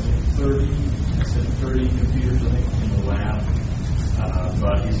approximately 30 computers, I think, in the lab.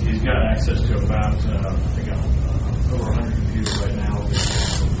 But he's got access to about, I think, over 100 computers right now.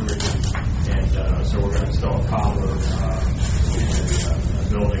 And so we're going to install a cobbler in a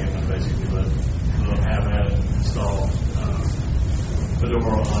building and then basically let them have at it, install the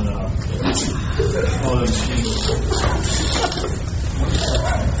door on all the machines.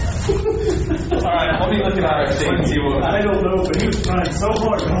 All right, let me look at our thing and see what. I don't know, but he was trying so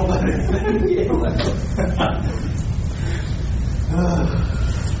hard to hold that in.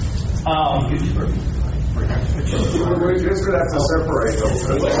 We're just going to have to separate those.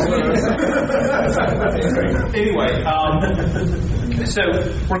 Anyway, so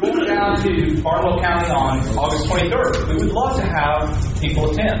we're going down to Barnwell County on August 23rd. We would love to have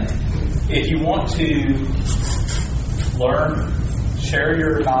people attend. If you want to learn, share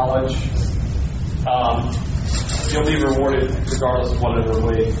your knowledge, you'll be rewarded regardless of whatever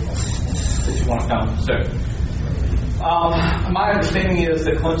way that you want to come. So, my understanding is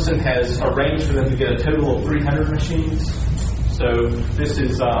that Clemson has arranged for them to get a total of 300 machines. So this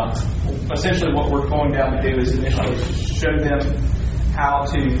is essentially what we're going down to do is initially show them how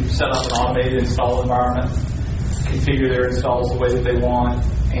to set up an automated install environment, configure their installs the way that they want,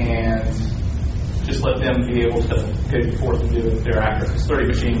 and just let them be able to go forth and do it thereafter. Because 30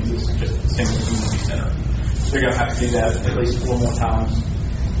 machines is just a single community center. They're going to have to do that at least 4 more times.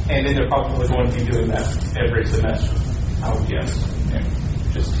 And then they're probably going to be doing that every semester, I would guess. Yeah.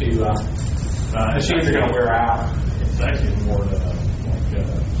 Just to, machines are going to wear out. It's actually more like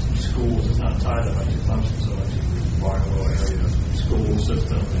schools. It's not tied to Clemson, so it's Barnwell area school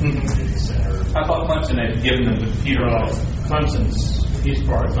system and community center. I thought Clemson had given them the computer. He's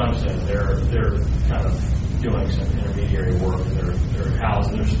part of Clemson. They're kind of doing some intermediary work. They're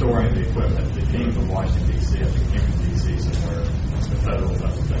housing, they're storing the equipment that came from Washington D.C. I think came from D.C. somewhere, the federal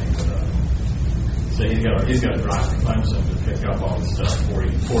type of thing. So he's got to drive to Clemson to pick up all the stuff 40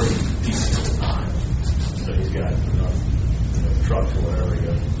 pieces at a time. So he's got trucks or whatever, he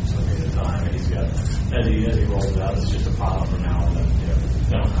goes something at a time, and he's got as he rolls it out, it's just a pile for now, and then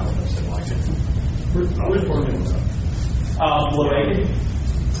they don't have something like it. Which part is that? Blue Acre. You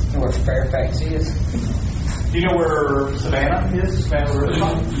know where Fairfax is? Do you know where Savannah is? Savannah River?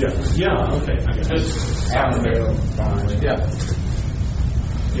 Yeah, okay. I guess. Just out of there.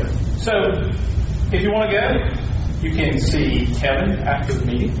 Yeah. So, if you want to go, you can see Kevin after the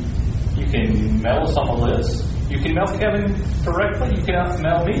meeting. You can mail us on the list. You can mail Kevin directly, you can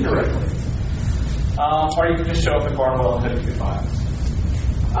mail me directly. Or you can just show up at Barnwell and hope you can find us.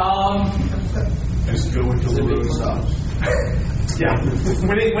 Just go until the road stops. Yeah.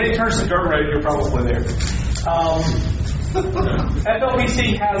 When it turns to dirt road, you're probably there.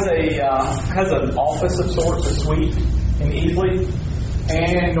 FLPC has an office of sorts, a suite in Easley,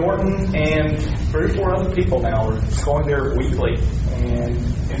 and Norton and 3 or 4 other people now are going there weekly and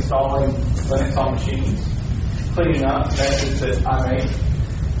installing Linux on machines, cleaning up messes that I make,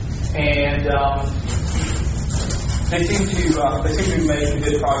 and they seem to be making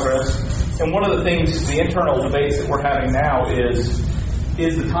good progress. And one of the things, the internal debates that we're having now is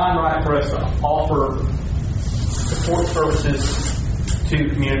the time right for us to offer support services to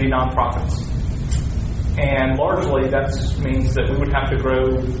community nonprofits? And largely that means that we would have to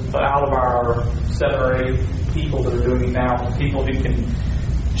grow out of our 7 or 8 people that are doing it now, people who can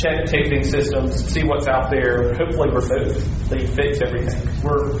check ticketing systems, see what's out there, hopefully remotely fix everything.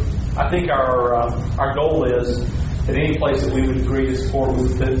 I think our goal is that any place that we would agree to support, we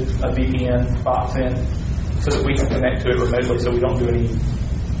would put a VPN box in so that we can connect to it remotely so we don't do any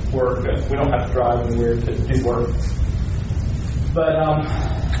work. We don't have to drive anywhere to do work. But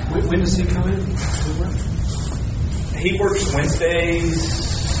when does he come in? He works Wednesday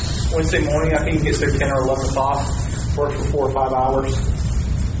morning. I think he gets there 10 or 11 o'clock. Works for 4 or 5 hours.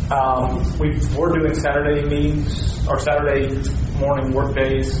 We're doing Saturday meetings or Saturday morning work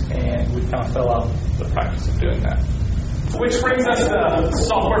days, and we kind of fell out of the practice of doing that. Which brings us to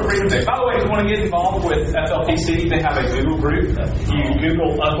Software Freedom Day. By the way, if you want to get involved with FLPC, they have a Google group. If you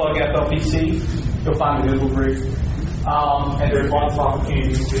Google UCLUG FLPC, you'll find the Google group. And there's lots of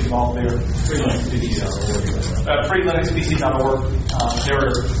opportunities to get involved there. FreeLinuxPC.org. There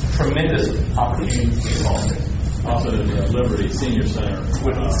are tremendous opportunities to get involved there. Also, the Liberty Senior Center.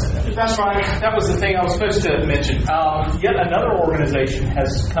 That's right. That was the thing I was supposed to mention. Yet another organization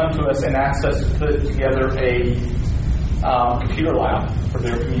has come to us and asked us to put together a computer lab for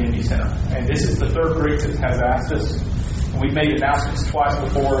their community center. And this is the 3rd group that has asked us. We've made announcements twice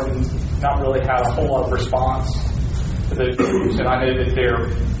before and not really had a whole lot of response to those groups. And I know that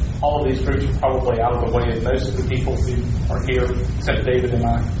all of these groups are probably out of the way of most of the people who are here, except David and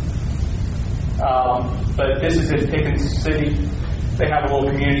I. But this is in Pickens City. They have a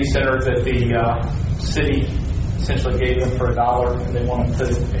little community center that the city essentially gave them for $1, and they want to put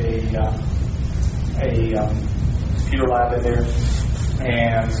a computer lab in there.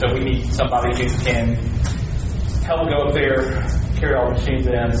 And so we need somebody who can help go up there, carry all the machines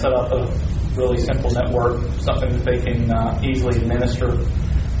in, set up a really simple network, something that they can easily administer,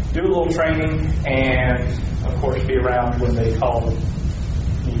 do a little training, and of course be around when they call the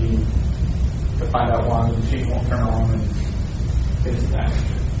meeting to find out why the machine won't turn on and things like that.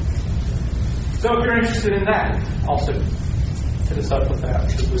 So if you're interested in that, also hit us up with that,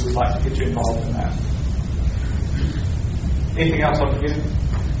 because we would like to get you involved in that. Anything else I'm forgetting?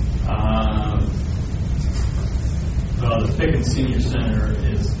 The Pickens Senior Center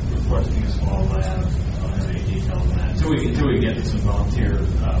is requesting a small lab. I don't have any details on that. Until we get some volunteer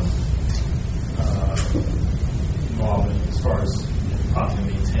involvement as far as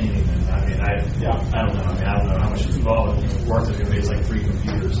possibly maintaining them. I don't know. I don't know how much involved work there's going to be. It's like 3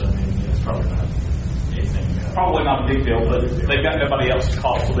 computers. It's probably not anything. Probably not a big deal, but they've got nobody else to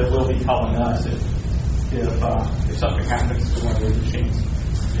call, so they will be calling us if something happens to one of their machines.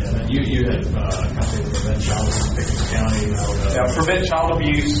 Yeah, and you had a company to prevent child abuse in Pickens County. Prevent child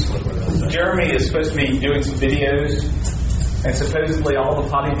abuse. Jeremy is supposed to be doing some videos, and supposedly all the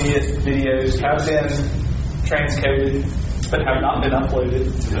potty videos have been transcoded, but have not been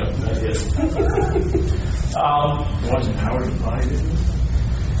uploaded. Watching Howard and potty videos?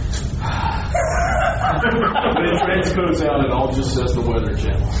 But it transcodes out, it all just says the Weather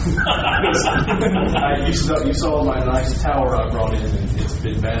Channel. You saw my nice tower I brought in, and it's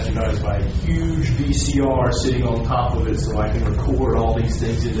been magicized by a huge VCR sitting on top of it, so I can record all these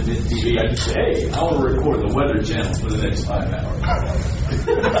things into this TV. I can say, hey, I want to record the Weather Channel for the next 5 hours.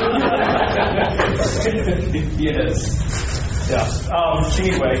 Yes. Yeah.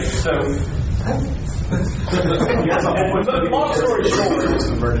 Anyway, so... long story short, it's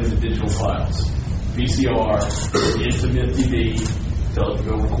converted into digital files. VCR into MTV, tell it to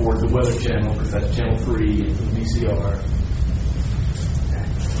go record the Weather Channel because that's channel 3 into the VCR.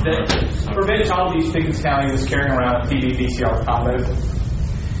 Prevent Child Abuse Pickens County was carrying around a TV VCR combo,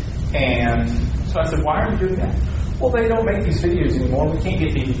 and so I said, "Why are you doing that?" Well, they don't make these videos anymore. We can't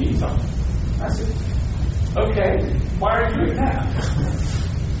get DVDs on them. I said, "Okay, why are you doing that?"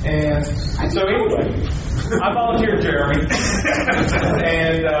 And so anyway, I volunteered Jeremy,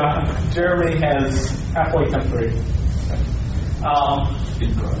 and Jeremy has halfway come through.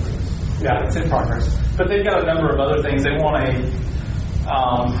 In progress. Yeah, it's in progress. But they've got a number of other things. They want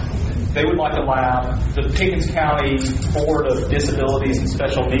they would like a lab. The Pickens County Board of Disabilities and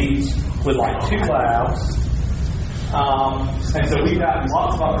Special Needs would like 2 labs. And so we've got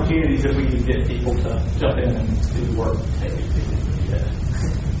lots of opportunities if we can get people to jump in and do the work.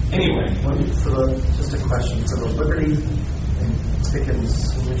 Anyway. Just a question. So the Liberty and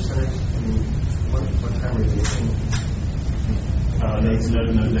Pickens Senior Centers, I mean, what time are you getting? No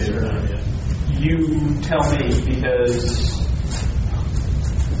data time yet. You tell me, because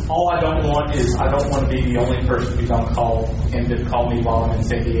all I don't want is I don't want to be the only person who's on call and they call me while I'm in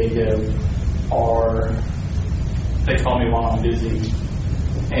San Diego, or they call me while I'm busy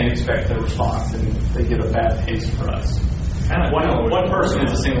and expect a response and they get a bad taste for us. One person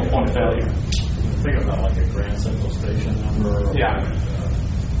is a single point of failure. Think about like a Grand Central Station number.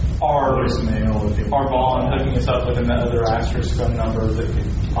 Or Or Vaughn hooking us up with another asterisk phone number that could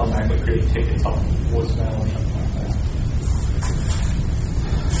automatically create tickets off voicemail or something like that.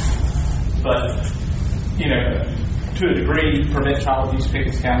 But, to a degree, Prevent Child Abuse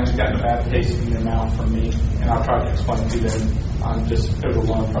Pickens County has gotten a bad taste in their mouth from me, and I've tried to explain to them I'm just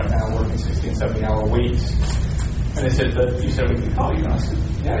overwhelmed right now, working 60 and 70-hour weeks. And they said, but you said we can call you. And I said,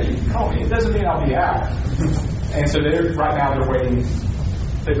 yeah, you can call me. It doesn't mean I'll be out. And so right now they're waiting.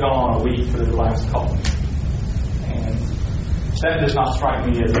 They've gone on a week for their last call. And that does not strike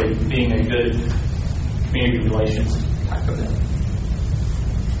me as being a good community relations type of thing.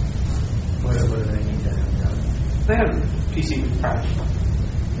 What do they need to have done? They have a PC crash.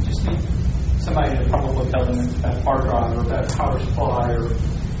 They just need somebody to probably tell them it's that hard drive or that power supply, or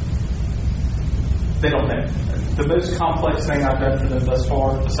they don't know. The most complex thing I've done for them thus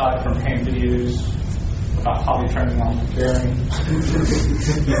far, aside from hand videos about potty training on bearing,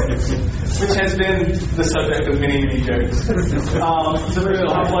 which has been the subject of many, many jokes. The most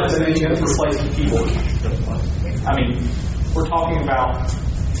complex thing is replacing keyboard. I mean, we're talking about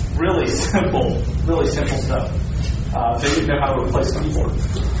really simple stuff. They didn't know how to replace a keyboard.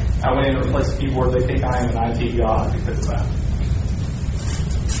 I went in to replace a keyboard. They think I am an IT god because of that.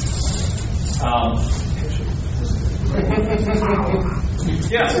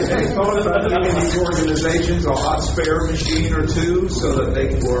 Yes. These organizations a hot spare machine or two, so that they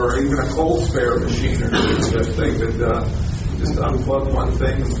can, or even a cold spare machine or two, so that they could just unplug one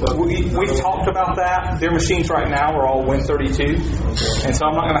thing and plug. We've talked about that. Their machines right now are all Win32, and so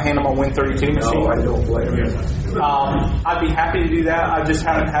I'm not going to hand them a Win32 machine. No, I don't blame you. I'd be happy to do that. I just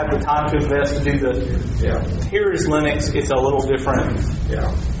haven't had the time to invest to do here is Linux. It's a little different.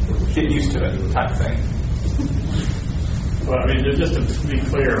 Yeah. Get used to it type thing. Well, I mean, just to be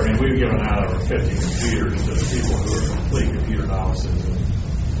clear, I mean, we've given out over 50 computers to people who are complete computer novices.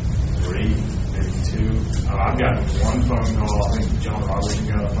 3, maybe 2. I've got one phone call. I think John Robertson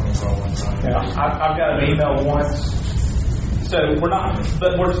got a phone call one time. Yeah, I've got an email once. So we're not,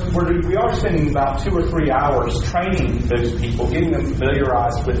 but we are spending about 2 or 3 hours training those people, getting them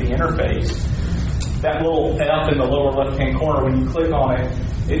familiarized with the interface. That little F in the lower left-hand corner, when you click on it,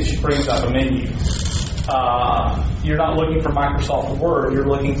 it brings up a menu. You're not looking for Microsoft Word, you're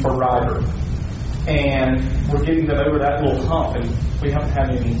looking for Writer. And we're getting them over that little hump, and we haven't had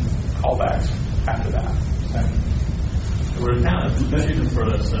any callbacks after that. So we're kind of using for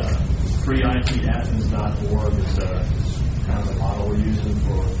this freeitathens.org is kind of the model we're using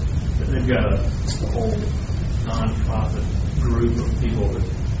for. They've got a whole non-profit group of people that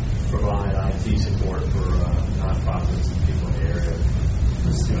provide IT support for non-profits and people in the area.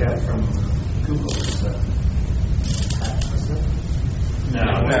 This is the guy from Google. No,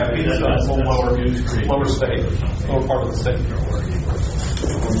 that's the lower News Creek. Lower state, lower part of the state.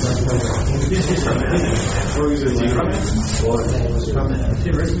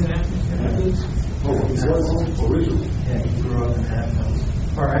 Yeah, he grew up in Athens.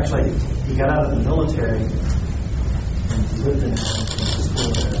 Or actually, he got out of the military and lived in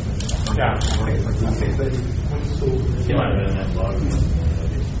Athens. Yeah. He might have been in that blog.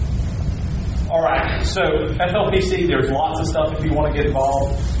 All right, so FLPC, there's lots of stuff if you want to get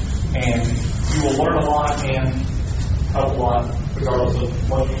involved, and you will learn a lot and help a lot, regardless of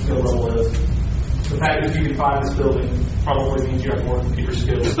what your skill level is. The fact that you can find this building probably means you have more computer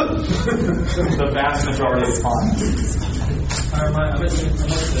skills. The vast majority of the time. I meant to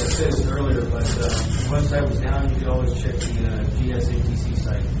say this earlier, but the website was down. You could always check the GSATC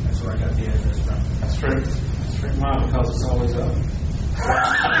site. That's where I got the address from. That's true. That's true. Mine, because it's always up. Hey,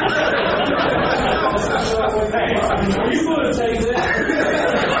 you want to take that?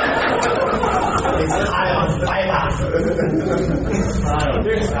 It's high on fire.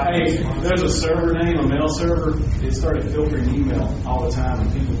 There's a server name, a mail server. It started filtering email all the time,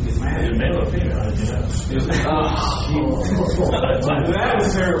 and people get mad. Mail or female, That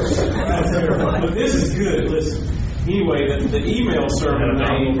is terrible. That's terrible. But this is good. Listen. Anyway, the email server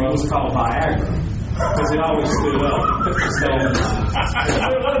name was called Viagra. Because it always stood up. So,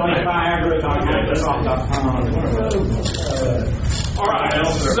 like Viagra.com. All right,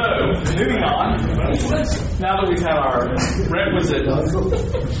 so moving on. Now that we've had our requisite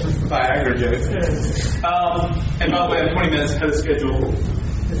Viagra joke, and by the way, I'm 20 minutes ahead of schedule.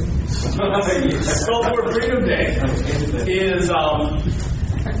 Software Freedom Day is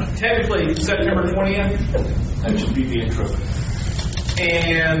technically September 20th. That should be the intro.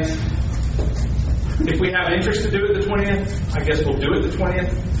 And if we have interest to do it the 20th, I guess we'll do it the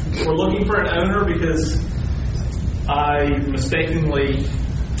 20th. We're looking for an owner because I mistakenly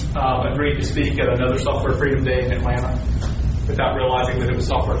agreed to speak at another Software Freedom Day in Atlanta without realizing that it was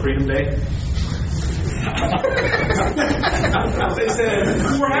Software Freedom Day. They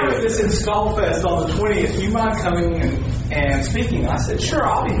said, we're having this Install Fest on the 20th. You mind coming and speaking? I said, sure,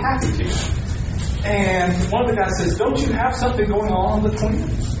 I'll be happy to. And one of the guys says, don't you have something going on the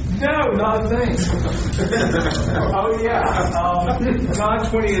 20th? No, not a thing. Oh, yeah.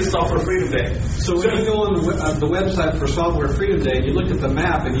 9/20 is Software Freedom Day. So when you go on the website for Software Freedom Day, and you look at the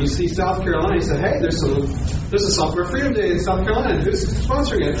map and you see South Carolina, you say, hey, there's a Software Freedom Day in South Carolina. Who's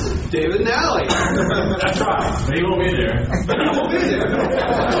sponsoring it? David and Allie. That's right. He won't be there.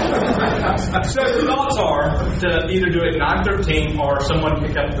 So the thoughts are to either do it 9/13 or someone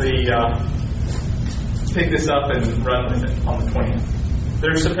pick this up and run with it on the 20th.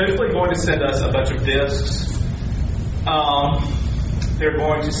 They're supposedly going to send us a bunch of discs. They're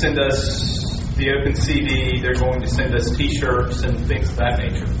going to send us the open CD. They're going to send us T-shirts and things of that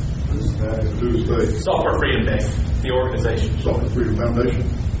nature. Who's they? Software Freedom Day, the organization. Software Freedom Foundation?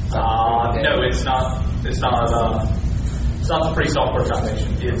 No, it's not. It's not the Free Software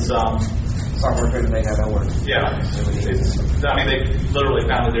Foundation. It's Software Freedom Day, how that works. yeah. They literally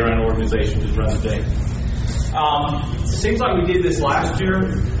founded their own organization to run the day. Seems like we did this last year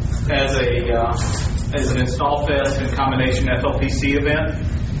as an Install Fest and combination FLPC event,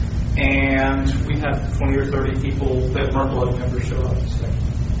 and we had 20 or 30 people that weren't UCLUG members show up.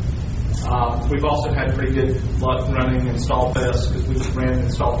 So, we've also had pretty good luck running Install Fest because we ran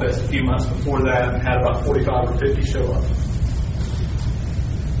Install Fest a few months before that and had about 45 or 50 show up.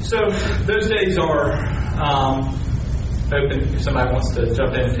 So those days are open if somebody wants to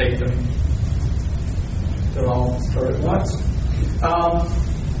jump in and take them. They'll all start at once.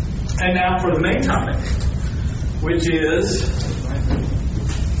 And now for the main topic, which is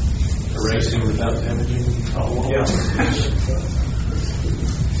Erasing without damaging. yeah.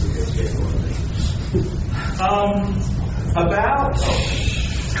 About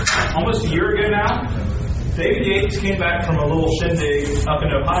almost a year ago now, David Yates came back from a little shindig up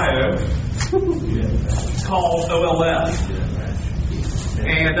in Ohio called OLF.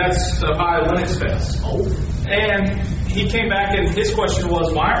 And that's Ohio Linux Fest. And he came back and his question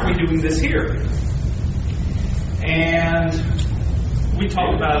was, why aren't we doing this here? And we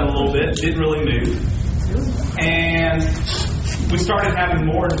talked about it a little bit, didn't really move. And we started having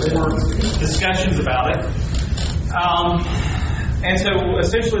more and more discussions about it. And so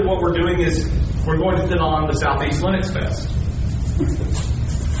essentially what we're doing is we're going to put on the Southeast Linux Fest.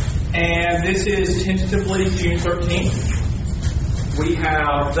 And this is tentatively June 13th. We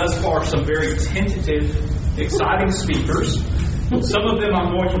have thus far some very tentative, exciting speakers. Some of them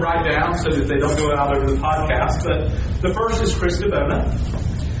I'm going to write down so that they don't go out over the podcast. But the first is Chris DeBona.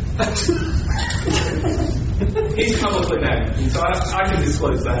 He's publicly named, so I can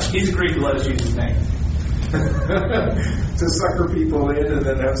disclose that. He's agreed to let us use his name. To sucker people in and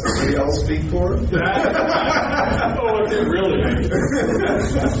then have somebody else speak for them? Oh, okay, really?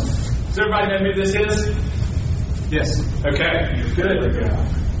 Does everybody know who this is? Yes. Okay, good.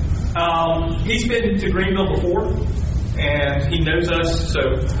 He's been to Greenville before, and he knows us, so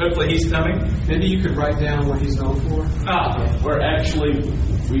hopefully he's coming. Maybe you could write down what he's known for. We're actually,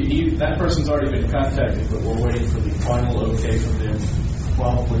 that person's already been contacted, but we're waiting for the final okay from them.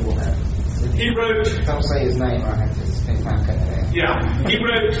 Probably will happen. He wrote... Don't say his name, I have to spend time cutting it out. Yeah, he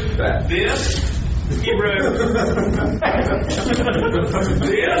wrote this. He wrote this.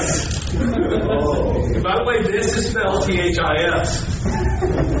 By the way, this is spelled THIS.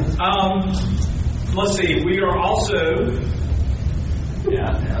 Let's see. We are also.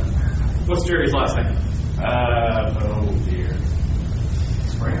 Yeah. What's Jerry's last name? Oh dear.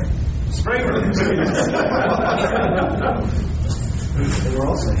 Springer. They were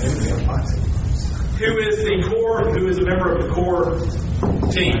also heavy on boxing. who is a member of the core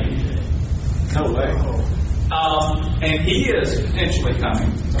team. No way. And he is potentially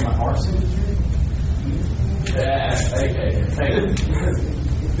coming. Is that my heart signature?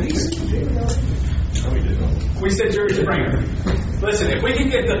 We said Jerry Springer. Listen, if we can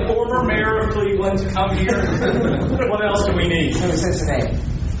get the former mayor of Cleveland to come here, what else do we need? Cincinnati.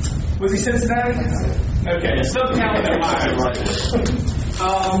 Was he Cincinnati? Okay, some town in Ohio, right?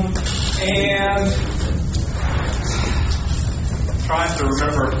 And trying to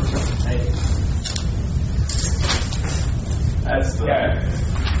remember. That's the.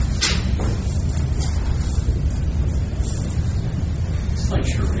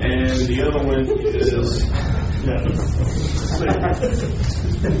 And the other one is.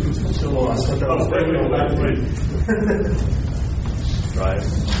 Right.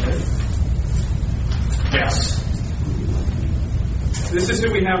 Yes. This is who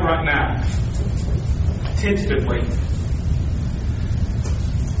we have right now. Tentatively.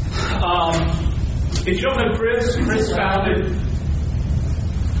 If you don't know Chris founded.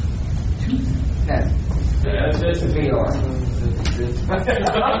 No. That's a VR.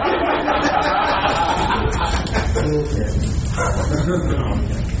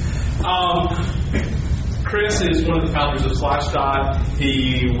 Chris is one of the founders of Slashdot.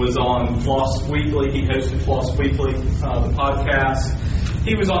 He was on Floss Weekly. He hosted Floss Weekly, the podcast.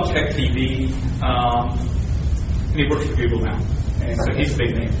 He was on Tech TV, and he works for Google now. And so he's a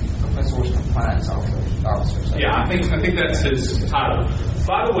big name. Professor Compliance Officer. Yeah, I think that's his title.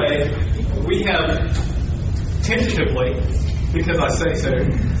 By the way, we have tentatively, because I say so,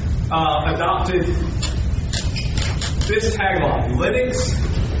 adopted this tagline: Linux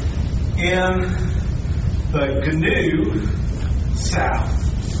in the GNU South.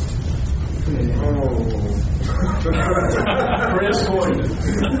 Chris Gordon.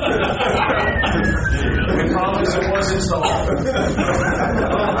 We promise it was installed.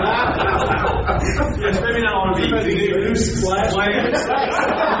 Yes, maybe not on the GNU slash.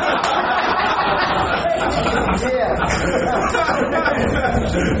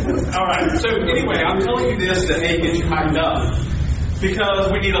 All right. So anyway, I'm telling you this to get you hyped up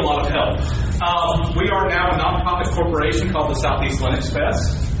because we need a lot of help. We are now a nonprofit corporation called the Southeast Linux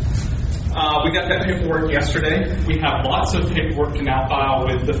Fest. We got that paperwork yesterday. We have lots of paperwork to now file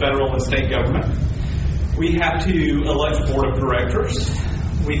with the federal and state government. We have to elect a board of directors.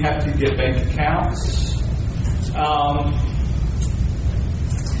 We have to get bank accounts.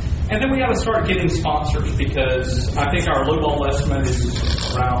 And then we got to start getting sponsors because I think our lowball estimate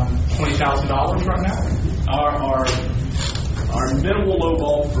is around $20,000 right now. Our minimal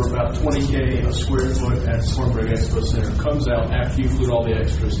lowball for about $20K a square foot at Swarmberg Expo Center comes out after you include all the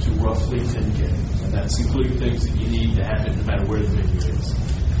extras to roughly $10K. And that's including things that you need to happen no matter where the venue is.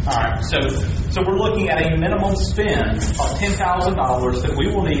 All right, so we're looking at a minimum spend of $10,000 that we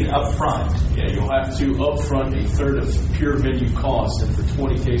will need up front. Yeah, you'll have to up front a third of pure venue cost, and for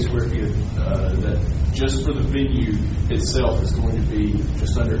 20K square feet, that just for the venue itself is going to be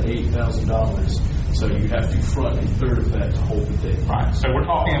just under $8,000. So you have to front a third of that to hold the day. Right. So we're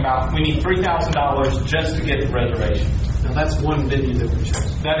talking about we need $3,000 just to get the reservation. Now that's one venue that we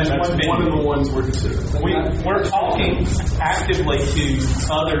chose. That's one venue. One of the ones we're considering. We're talking actively to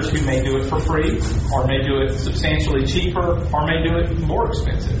others who may do it for free, or may do it substantially cheaper, or may do it more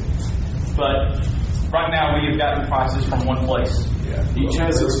expensive. But right now we have gotten prices from one place. Yeah. Each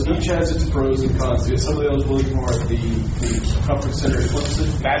has its pros and cons. Some of those we're looking more at the conference center at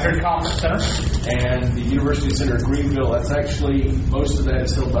Clemson, Madrid Conference Center, and the University Center at Greenville. That's actually most of that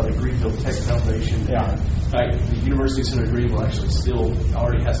is held by the Greenville Tech Foundation. Yeah. In fact, the University Center at Greenville actually still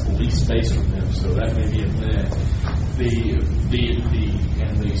already has the lease space from them, so that may be in there. The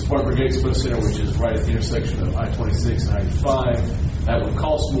Spartanburg Expo Center, which is right at the intersection of I-26 and I-85, that would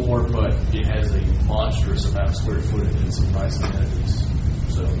cost more, but it has a monstrous amount of square footage and some nice amenities.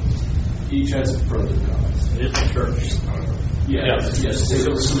 So each has its pros and cons. It is a church. Yes.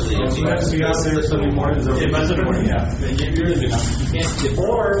 So some of the You have to be out there Sunday mornings. Sunday morning, yeah.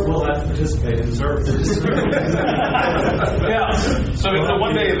 Or we'll have to participate in services. Yeah. So it's a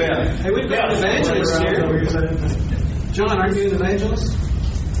one-day event. Hey, we've got an evangelist here. John, are you an evangelist?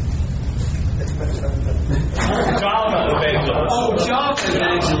 John evangelist. Oh, John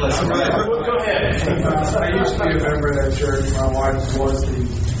evangelist. Right. Go ahead. I used to be a member of that church. My wife was the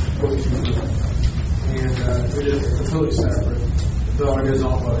bookkeeper. And it is completely separate. Though it is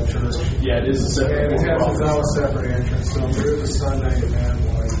off by the church. Yeah, it is a separate. And it has its own separate entrance. So if there is a Sunday event,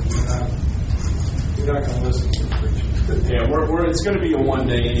 you're not going to listen to the preaching. Yeah, it's going to be a one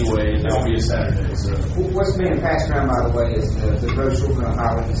day anyway, and that'll be a Saturday. So What's being passed around, by the way, is the brochure from the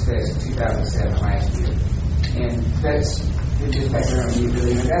Highlands Fest 2007 last year. And that's just passed around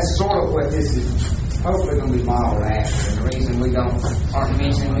usually. And that's sort of what this is hopefully going to be modeled after. And the reason we aren't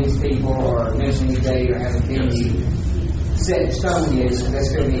mentioning these people or mentioning the date or having venue set in stone yet is because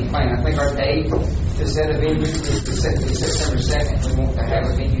that's going to be planned. I think our date to set a venue is September 2nd. We want to have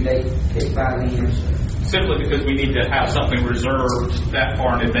a venue date picked by the year. Simply because we need to have something reserved that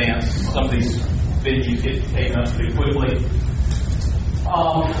far in advance. Some of these venues get taken up pretty quickly.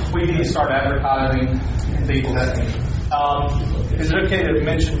 We need to start advertising and things of that nature. Is it okay to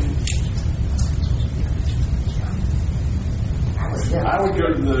mention? I would go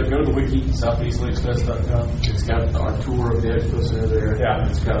to the wiki, southeastlinksfest.com. It's got our tour of the Expo Center there. Yeah.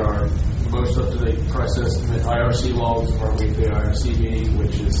 It's got our most up-to-date price estimate, IRC logs of our weekly IRC meeting,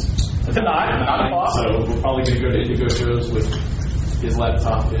 which is Tonight, 9 o'clock. So we're probably going to go to Indigo shows with his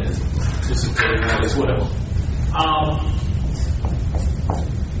laptop and dissipating that as well.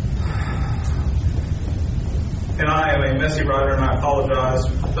 And I am a messy writer, and I apologize,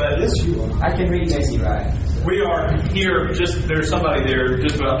 but I can read messy writing. We are here. There's somebody there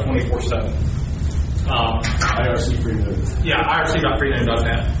just about 24/7. IRC Freenoon. Yeah,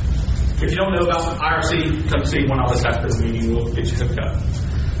 IRC.freenoon.net. If you don't know about IRC, come see one of us after the meeting. We'll get you hooked up.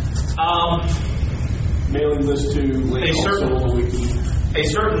 Mailing list to link also on the wiki. A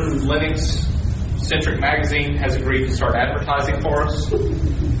certain Linux-centric magazine has agreed to start advertising for us.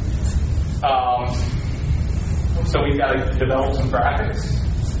 So we've got to develop some graphics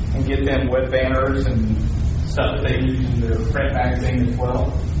and get them web banners and stuff that they use in their print magazine as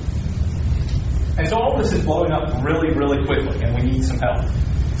well. And so all this is blowing up really, really quickly, and we need some help.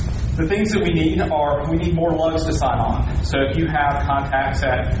 The things that we need more lugs to sign on. So if you have contacts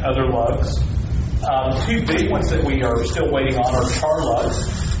at other lugs, two big ones that we are still waiting on are char lugs.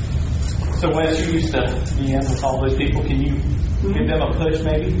 So Wes, you used to be in with all those people. Can you give them a push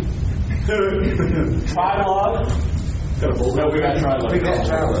maybe? Tri-lug? No, we got Tri-lug.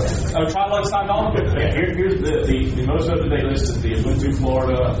 Oh, Tri-lug signed on? Yeah, here's the most up-to-date list is the Ubuntu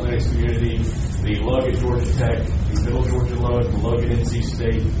Florida Linux community, the lug at Georgia Tech, the Middle Georgia lug, the lug at NC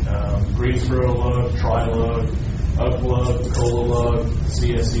State, Greensboro lug, Tri-lug, UCLUG, Cola lug,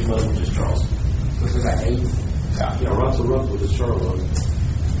 CSC lug, which is Charleston. This is at 8. Yeah, Russell Rupp with the Charlotte.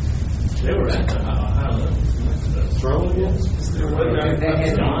 They were at Charlotte, yes? They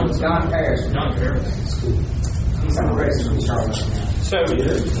had Don Paris. He's on the race from Charlotte.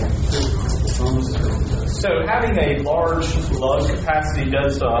 So having a large lug capacity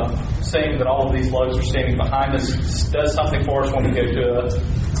does saying that all of these lugs are standing behind us does something for us when we go to a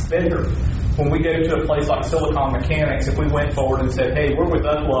vendor. When we go to a place like Silicon Mechanics, if we went forward and said, hey, we're with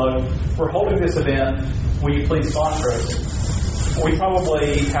UCLUG, we're holding this event, will you please sponsor us? We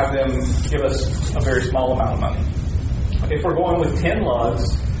probably have them give us a very small amount of money. If we're going with 10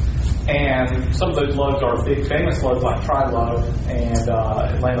 lugs, and some of those lugs are big famous lugs like Tri-Lug and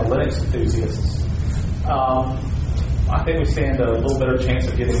Atlanta Linux enthusiasts, I think we stand a little better chance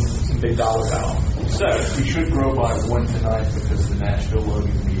of getting some big dollars out. So we should grow by one tonight because the Nashville lug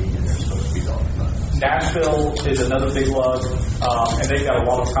is meeting and they're supposed to be talking about it. Nashville is another big lug, and they've got a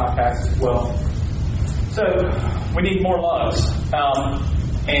lot of contacts as well. So we need more lugs.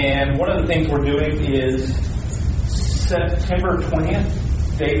 And one of the things we're doing is September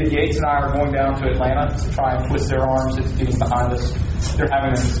 20th, David Yates and I are going down to Atlanta to try and twist their arms into getting behind us. They're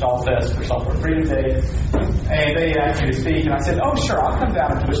having an install test for Software Freedom Day. And they asked me to speak, and I said, oh, sure, I'll come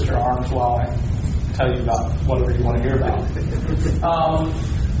down and twist your arms while I tell you about whatever you want to hear about.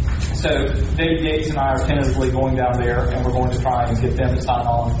 So David Yates and I are tentatively going down there, and we're going to try and get them to sign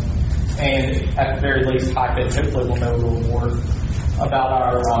on. And at the very least, hype it. Hopefully we'll know a little more about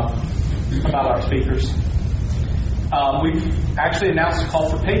our speakers. We've actually announced a call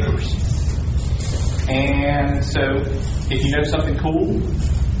for papers. And so if you know something cool,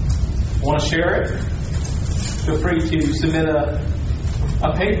 want to share it, feel free to submit a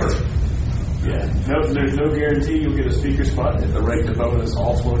paper. Yeah, there's no guarantee you'll get a speaker spot at the rate of bonus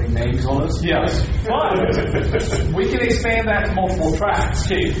all floating names on us. Yes, but we can expand that to multiple tracks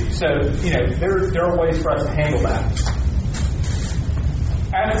too. So, there are ways for us to handle that.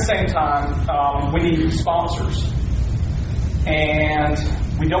 At the same time, we need sponsors. And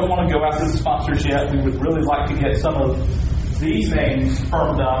we don't want to go after the sponsors yet. We would really like to get some of these names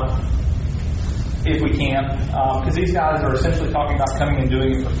firmed up if we can, because these guys are essentially talking about coming and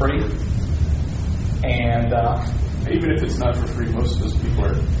doing it for free. And even if it's not for free, most of those people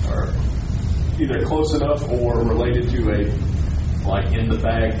are either close enough or related to a in the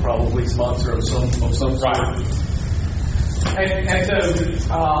bag probably sponsor of some sort. Right. And so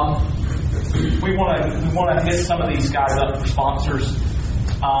we want to hit some of these guys up for sponsors.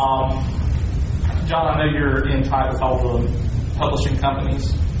 John, I know you're in touch with all the publishing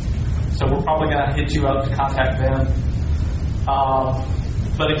companies, so we're probably going to hit you up to contact them.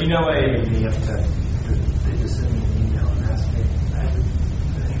 But if you know they just send me an email and ask me. I'm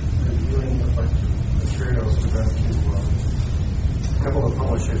reviewing a bunch of materials to run to a couple of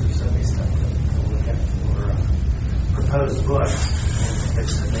publishers who sent me stuff to look at for proposed books. They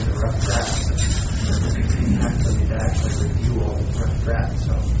sent me the rough drafts. Asking me to actually review all the rough drafts.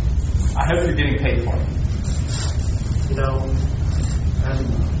 So I hope you're getting paid for it. You know, I'm in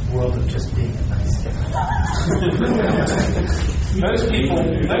the world of just being a nice guy. Most people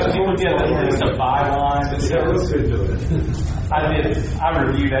get at least a byline that says, I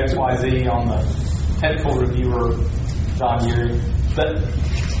reviewed XYZ on the technical reviewer, John Yeary. But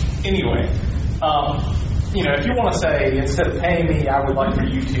anyway, if you want to say, instead of paying me, I would like for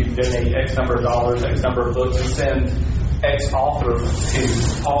you to donate X number of dollars, X number of books, and send X author to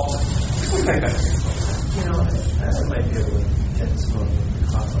author. What do you think that's? I might be able to get some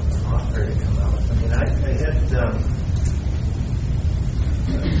author to come out. I mean, I had some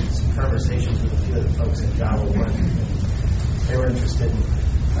conversations with a few of the folks at Java One. They were interested in,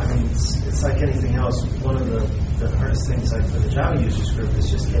 it's like anything else. One of the hardest things for the Java users group is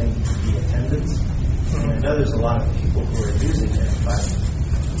just getting the attendance. And I know there's a lot of people who are using it, but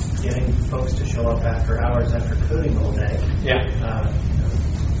getting folks to show up after hours after coding all day. Yeah.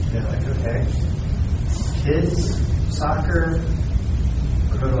 They're like, okay, kids, soccer,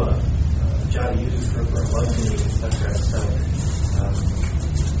 or go to a Java users group or a lug meeting, etc. So,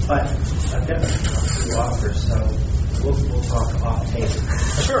 but I've got a few offers, so we'll talk off tape.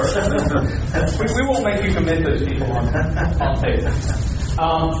 Sure. we won't make you commit those people on tape.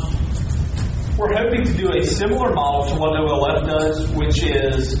 We're hoping to do a similar model to what OLF does, which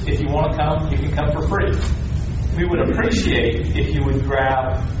is if you want to come, you can come for free. We would appreciate if you would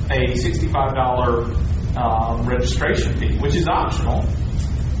grab a $65 registration fee, which is optional.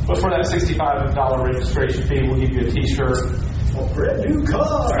 But for that $65 registration fee, we'll give you a T-shirt, a brand new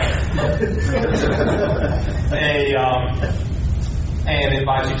car, and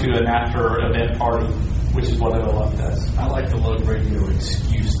invite you to an after-event party, which is what OLF does. I like the low radio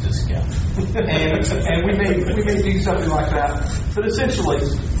excuse discount. and we may do something like that. But essentially, we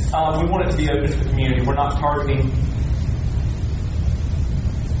want it to be open to the community. We're not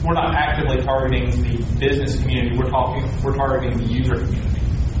actively targeting the business community. We're targeting the user community.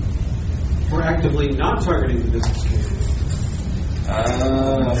 We're actively not targeting the business community. I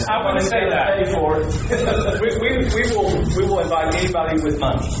wouldn't say that. Pay for it. we will invite anybody with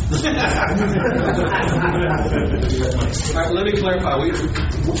money. All right, let me clarify.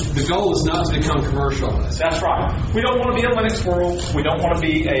 The goal is not to become commercial on this. That's right. We don't want to be a Linux world. We don't want to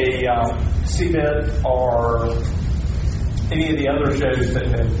be a CBIT or any of the other shows that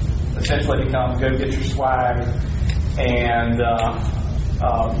have essentially become go get your swag and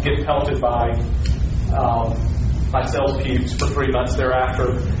get pelted by sales pubes for 3 months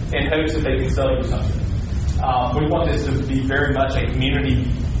thereafter in hopes that they can sell you something. We want this to be very much a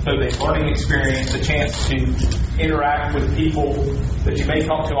community-focused learning experience, a chance to interact with people that you may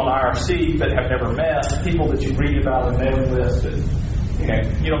talk to on IRC but have never met, people that you read about on the mailing list that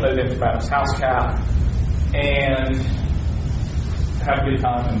you don't know them from Adam's house cat, and have a good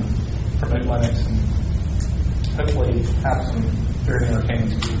time and promote Linux and hopefully have some very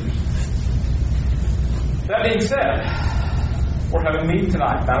entertaining speakers. That being said, we're having a meeting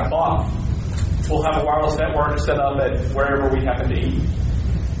tonight, 9 o'clock. We'll have a wireless network set up at wherever we happen to eat.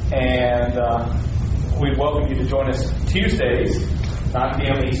 And we welcome you to join us Tuesdays, 9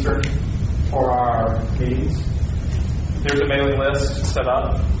 p.m. Eastern, for our meetings. There's a mailing list set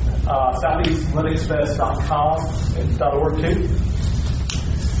up. SoutheastLinuxFest.com.org too.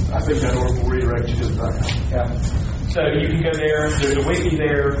 I think that org will redirect you to the back. Yeah. So you can go there. There's a wiki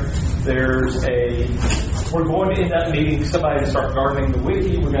there. We're going to end up needing somebody to start gardening the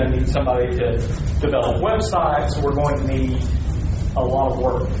wiki. We're going to need somebody to develop websites. So we're going to need a lot of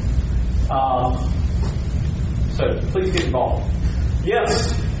work. So please get involved.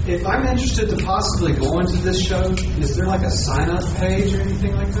 Yes? If I'm interested to possibly go into this show, is there like a sign-up page or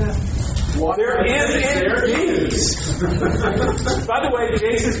anything like that? There is. By the way,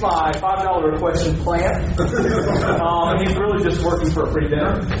 Jace is my $5 requested plant. He's really just working for a free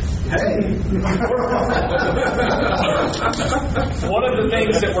dinner. Hey. One of the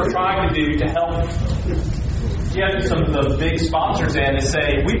things that we're trying to do to help get some of the big sponsors in is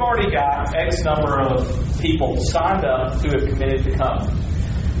say, we've already got X number of people signed up who have committed to come.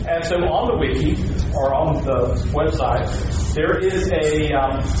 And so on the wiki or on the website, there is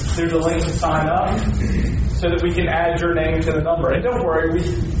there's a link to sign up so that we can add your name to the number. And don't worry,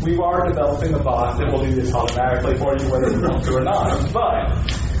 we are developing a bot that will do this automatically for you, whether you want to or not. But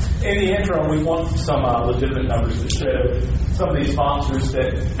in the interim, we want some legitimate numbers to show some of these sponsors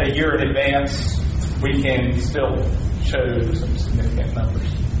that a year in advance we can still show some significant numbers.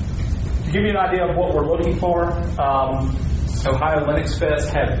 To give you an idea of what we're looking for, Ohio Linux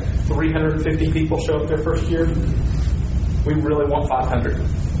Fest had 350 people show up their first year. We really want 500.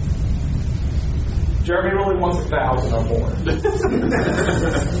 Jeremy really wants 1,000 or more.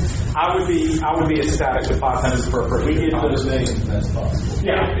 I would be ecstatic with 500 for a first year. We get those names if that's possible.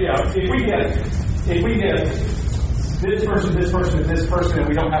 Yeah. If we get this person, and this person, and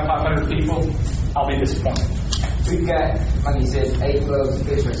we don't have 500 people, I'll be disappointed. We've got, like you said, 8 clubs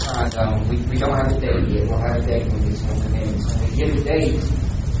officially signed on. We don't have a date yet. We'll have a date when this one begins. When we get a date,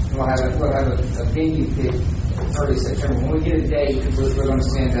 we'll have a venue picked early September. When we get a date, we're going to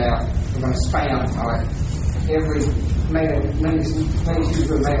send out. We're going to spam every mailing list and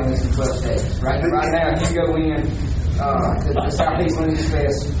club status. Right now, if you go in the Southeast Linux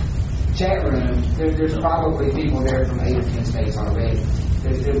Fest chat room, there's probably people there from 8 or 10 states already.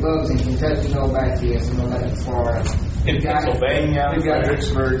 There's bugs in Kentucky, know about this, and know about Florida. In Pennsylvania,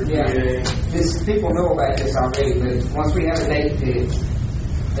 Pittsburgh, people know about this already, but once we have a date picked,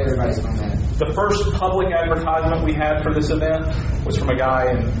 everybody's going to know. The first public advertisement we had for this event was from a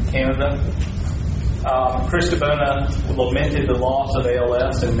guy in Canada. Chris DeBona lamented the loss of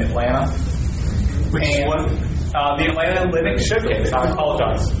ALS in Atlanta. Which one? The Atlanta Linux Showcase. I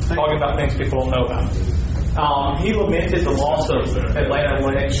apologize. Talking about things people don't know about. He lamented the loss of Atlanta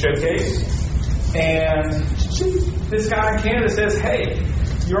Linux Showcase, and this guy in Canada says, "Hey,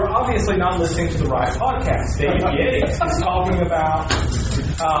 you're obviously not listening to the right podcast." David Yates is talking about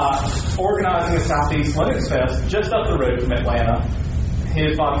organizing a Southeast Linux Fest just up the road from Atlanta.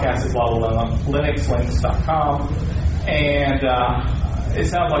 His podcast is linuxlinks.com, and it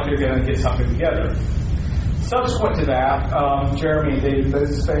sounds like they're going to get something together. Subsequent to that, Jeremy and David both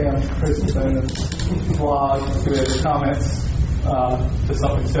spammed Chris DeBona's blog with comments to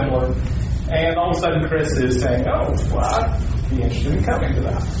something similar. And all of a sudden Chris is saying, "Oh, well, I'd be interested in coming to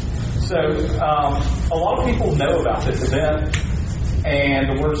that." So a lot of people know about this event, and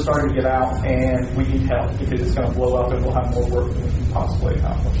the word is starting to get out, and we need help because it's going to blow up and we'll have more work than we can possibly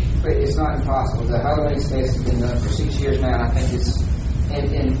accomplish. But it's not impossible. The Ohio Linux Fest has been done for 6 years now, and I think it's,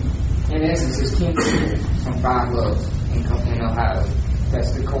 in essence, it's 10 people from 5 clubs in Ohio.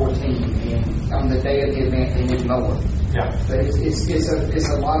 That's the core team. And on the day of the event, they need more. Yeah. But it's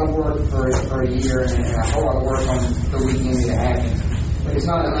a lot of work for a year and a whole lot of work on the weekend that it happens. But it's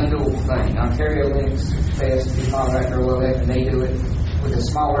not an undoable thing. Ontario Linux Fest, the contractor will let, and they do it with a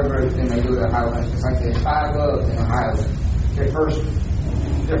smaller group than they do at Ohio Linux. It's like there's 5 clubs in Ohio. Their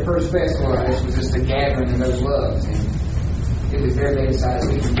first festival of this was just a gathering of those clubs. And it was there they decided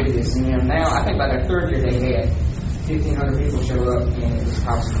we can do this. And now, I think by their 3rd year, they had 1,500 people show up, and it was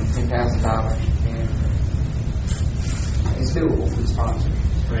costing them $10,000. And it's doable for the sponsor. I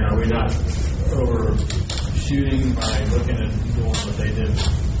mean, are we not overshooting by looking at doing what they did?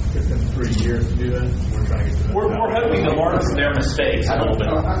 Took them 3 years to do that. We're trying to get to that. We're hoping to learn from their mistakes a little bit.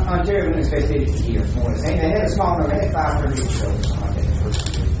 Ontario Linux Fest did it for years more. They had a small number. They had 500 people show up.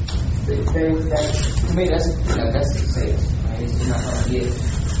 To me, that's success. It's not going to get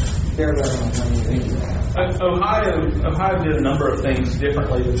their level of money anyway. Ohio did a number of things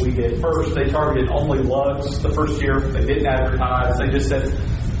differently than we did. First, they targeted only LUGs the first year. They didn't advertise. They just said,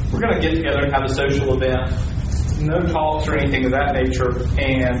 we're going to get together and have a social event. No talks or anything of that nature.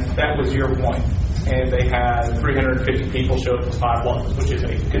 And that was your point. And they had 350 people show up to 5 LUGs, which is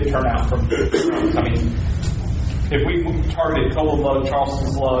a good turnout from, I mean, if we targeted Cola LUG,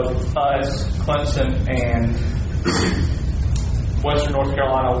 Charleston's LUG, us, Clemson, and Western North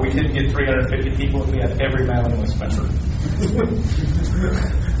Carolina, we didn't get 350 people, and we had every mailing list member.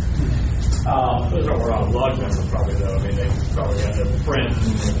 Those are all LUG members, probably, though. I mean, they probably had their friends.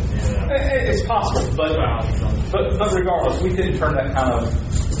 It's possible, but regardless, we couldn't turn that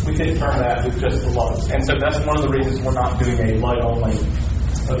with just the LUGs. And so that's one of the reasons we're not doing a LUG-only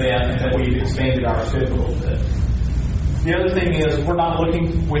event, and that we've expanded our schedule a little bit. The other thing is we're not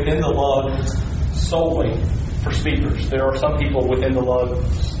looking within the LUG solely for speakers. There are some people within the LUG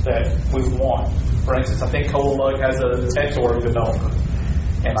that we want. For instance, I think Cola LUG has a TextOrg developer,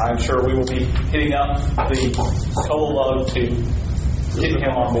 and I'm sure we will be hitting up the Cola LUG to get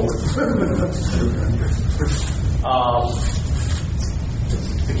him on board.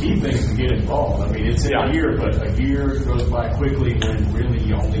 the key thing is to get involved. I mean, it's in a year, but a year goes by quickly when really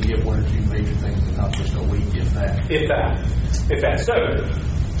you only get one or two major things accomplished a week, if that. If that. So,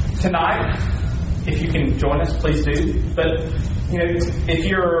 tonight, if you can join us, please do. But, if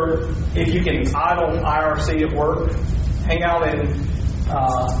you can idle IRC at work, hang out in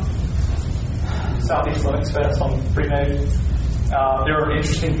Southeast Linux Fest on pre-May. There are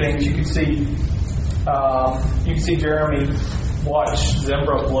interesting things you can see. You can see Jeremy watch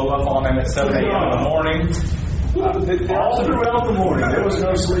Zimbra blow up on him at 7 a.m. in the morning. All throughout the morning. There was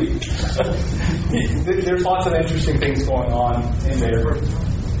no sleep. There's lots of interesting things going on in there.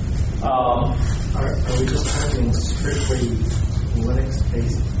 Are we just targeting strictly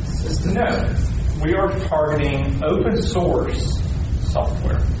Linux-based systems? No. We are targeting open source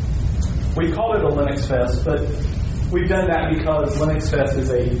software. We call it a Linux Fest, but we've done that because Linux Fest is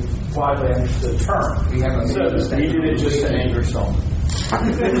a widely understood term. We have So we did it just to anger someone. But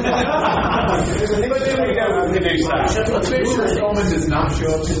then we know we can do stuff. Let's make sure Stallman does not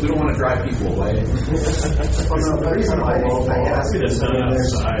show up because we don't want to drive people away. The reason why I asked is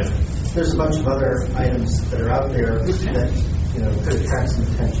there's a bunch of other items that are out there that could attract some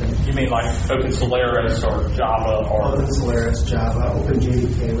attention. You mean like Open Solaris or Java or Open Solaris, Java,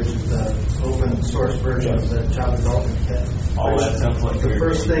 OpenJDK, which is the open source version of the Java development kit. all that sounds like The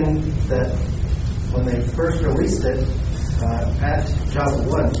first thing that when they first released it at Java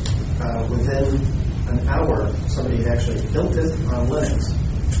 1, within an hour, somebody had actually built it on Linux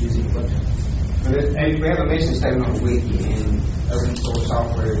using Linux. And we have a mission statement on the wiki, and open source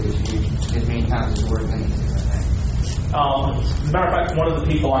software is used as many times as the word Linux. As a matter of fact, one of the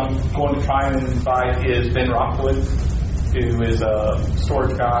people I'm going to try and invite is Ben Rockwood, who is a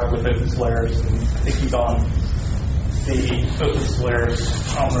storage guy with Open Solaris, and I think he's on the Open Solaris,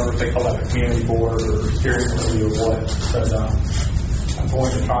 I don't remember if they call that a community board or steering committee or what, but I'm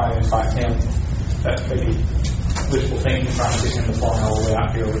going to try and invite him. That's maybe wishful thinking, trying to get him to fly all the way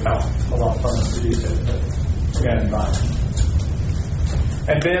out here without a lot of funds to do so, but we're going to invite him.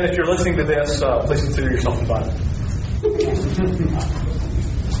 And Ben, if you're listening to this, please consider yourself invited.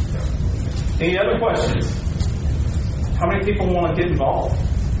 Any other questions? How many people want to get involved?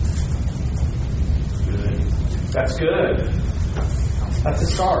 Good. That's good. That's a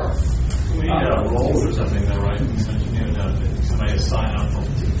start. We need a role or something, though, right? Somebody to sign up for a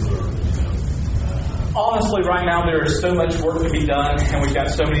particular, Honestly, right now there is so much work to be done, and we've got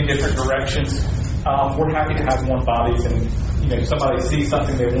so many different directions. We're happy to have warm bodies, and somebody sees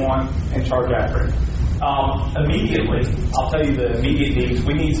something they want and charge after it. Immediately, I'll tell you the immediate needs.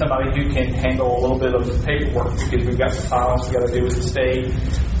 We need somebody who can handle a little bit of the paperwork because we've got some files we've got to do with the state,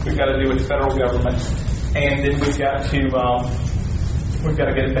 we've got to do with the federal government, and then we've got to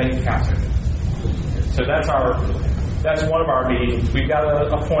get a bank account. So that's one of our meetings. We've got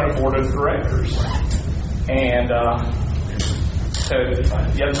to appoint a board of directors, and so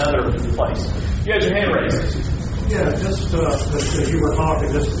yet another place. You had your hand raised. Yeah, just as you were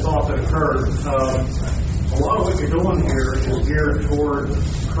talking, just a thought that occurred. A lot of what you're doing here is geared toward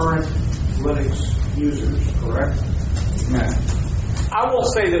current Linux users, correct? No. I will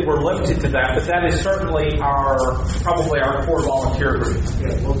say that we're limited to that, but that is certainly probably our core volunteer group.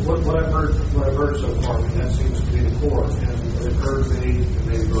 Yeah. Well, what I've heard so far, that seems to be the core, and it occurred to me, and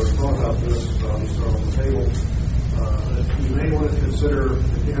maybe you already thought about this, you start on the table. That you may want to consider,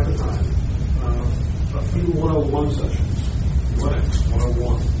 if you have the time, a few 101 sessions. Linux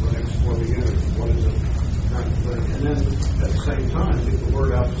 101, Linux for beginners. What is it? And then at the same time, get the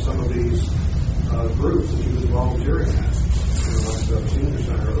word out to some of these groups that you've been volunteering at. Like the senior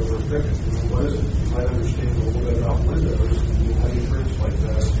center over at Pickett. What is it? You might understand a little bit about Windows, and how do you translate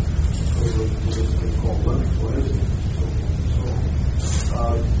that over to this thing called Linux? What is it? So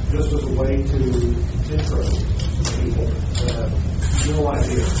just as a way to intro people that have no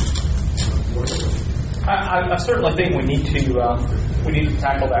idea what it is. I certainly think we need to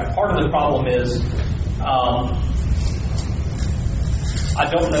tackle that. Part of the problem is I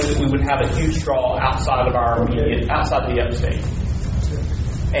don't know that we would have a huge draw outside of our outside the upstate.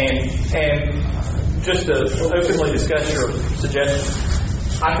 And just to openly discuss your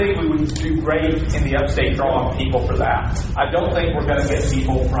suggestion, I think we would do great in the upstate drawing people for that. I don't think we're going to get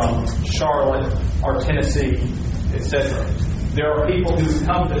people from Charlotte or Tennessee, etc. There are people who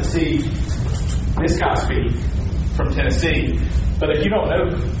come to see this guy speak from Tennessee, but if you don't know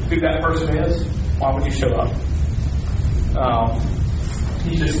who that person is, why would you show up?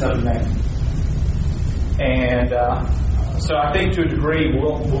 He's just another name. And so I think to a degree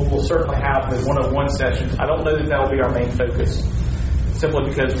we'll certainly have the 101 sessions. I don't know that will be our main focus, simply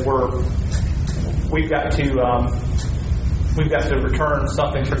because we've got to we've got to return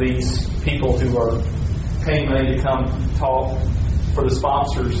something for these people who are paying money to come talk for the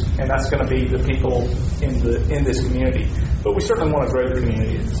sponsors, and that's going to be the people in this community. But we certainly want to grow the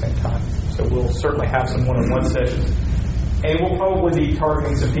community at the same time. So we'll certainly have some one-on-one sessions. And we'll probably be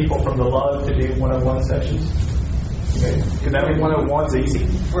targeting some people from the LUG to do one-on-one sessions. Because that 101's easy.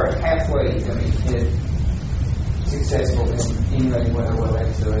 We're halfway, successful in emulating what our web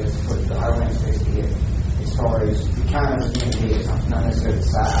is for the Highland space to get as far as the kind of community is, not necessarily the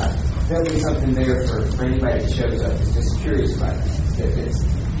size. There'll be something there for anybody that shows up that's just curious about it.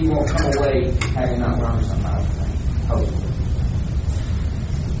 You won't come away having not learned something out of the thing, hopefully.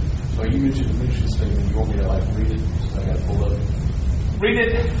 So you mentioned the mission statement. You want me to read it? So I got to pull up. Read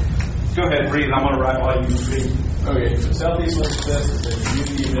it. Go ahead, read it. I'm going to write while you read. Okay, so Southeast Linux Fest is a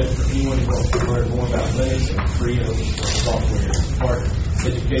community event for anyone who wants to learn more about Linux and free and open source software. It's part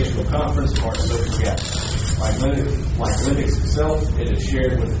educational conference, part social gathering. Like Linux itself, it is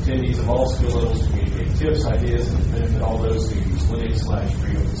shared with attendees of all skill levels to communicate tips, ideas, and to benefit all those who use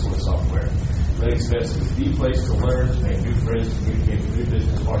Linux/free open source software. Linux Fest is the place to learn, to make new friends, to communicate with new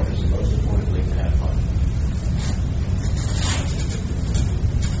business partners, and most importantly, to have fun.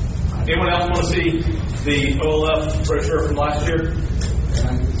 Anyone else want to see the OLF brochure from last year?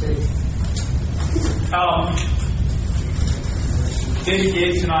 Danny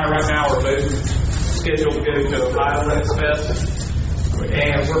Gates and I right now are both scheduled to go to Ohio Linux Fest,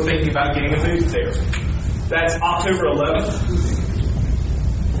 and we're thinking about getting a booth there. That's October 11th.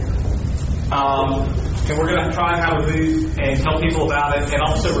 And we're going to try and have a booth and tell people about it and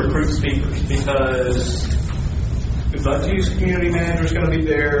also recruit speakers, because the Butchie's community manager is going to be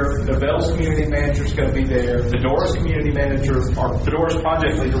there, the Bell's community manager is going to be there, the Doris community manager, or the Doris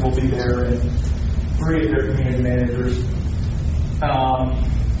project leader will be there, and 3 of their community managers.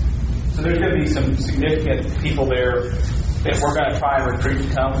 So there's going to be some significant people there that we're going to try and recruit to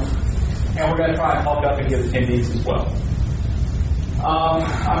come, and we're going to try and help up and get attendees as well.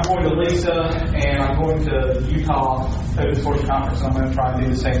 I'm going to Lisa, and I'm going to Utah Open Source Conference, and I'm going to try and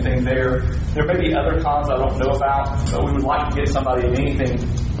do the same thing there. There may be other cons I don't know about, but we would like to get somebody in anything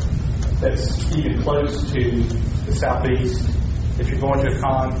that's even close to the Southeast. If you're going to a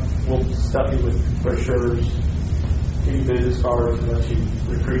con, we'll stuff you with brochures, give you business cards, and let you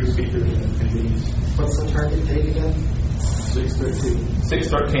recruit speakers and attendees. What's the target date again? 6/13.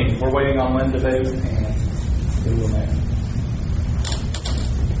 6/13. We're waiting on Linda Dave and Google Maps.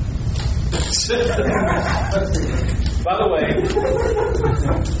 By the way,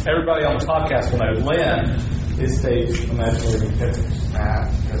 everybody on the podcast will know Lynn is staged imaginary pictures. I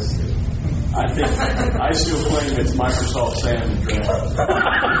still claim it's Microsoft Sam and Dre.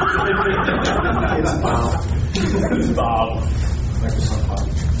 It's Bob. It's Bob. Microsoft Bob.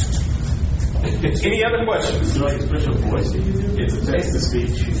 Any other questions? Is there like a special voice that you do? It's a taste of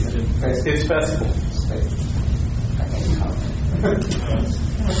speech. It's festival.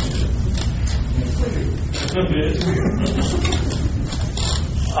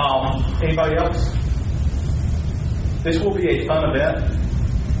 Anybody else? This will be a fun event.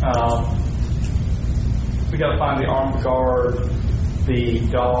 We got to find the armed guard, the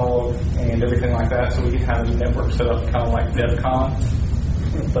dog, and everything like that, so we can have a network set up kind of like DevCon.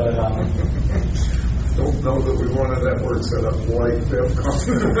 But don't know that we want a network set up like DevCon.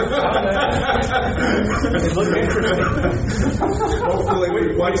 It looks interesting. Hopefully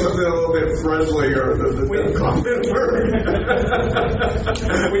we want something a little bit friendlier than the DevCon network.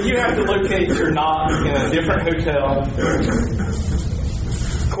 When you have to locate your knock in a different hotel,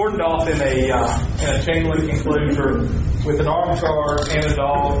 cordoned off in a chain link enclosure with an armed guard and a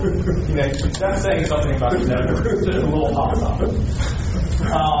dog, that's saying something about the network. It's just a little hot.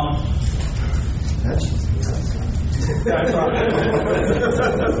 That's right.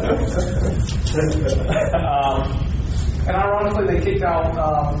 And ironically, they kicked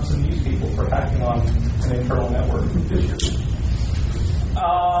out some news people for hacking on an internal network this year.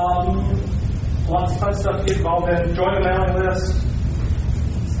 Lots of fun stuff to get involved in. Join the mailing list.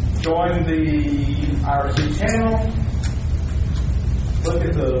 Join the IRC channel. Look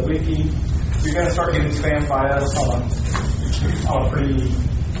at the wiki. You're going to start getting spammed by us on a pretty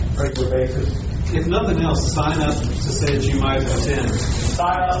regular basis. If nothing else, sign up to say that you might attend.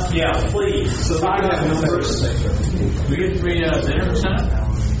 Sign up, yeah, please. So sign up numbers. We get 3 dinner sign up.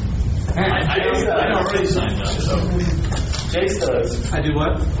 I already signed up. So. Jace does. I do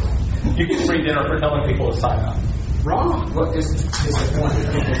what? You get free dinner for telling people to sign up. Wrong. What is the point?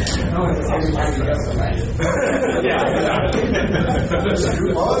 No, it's every time you got somebody. Yeah.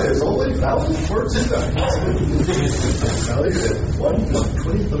 Coupon is only valid for today. Valued at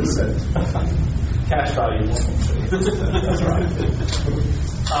 1.20%. cash value. That's right.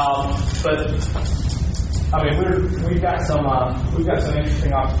 But I mean, we've got some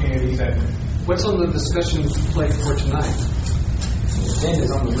interesting opportunities. And what's on the discussion plate for tonight?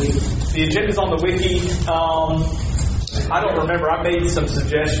 The agenda's on the wiki. I don't remember. I made some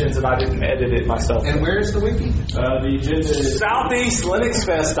suggestions and I didn't edit it myself. And where is the wiki? The agenda is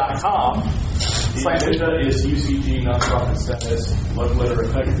SoutheastLinuxFest.com. The agenda is UCG nonprofit status, love letter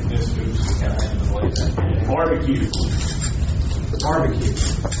effectiveness, foods, barbecue. Barbecue.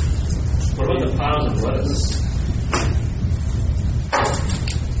 What about the piles of lettuce?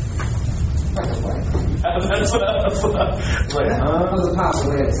 That's what I was like. Those are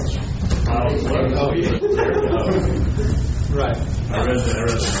possibilities. Piles of lettuce. Oh, yeah. Right. I read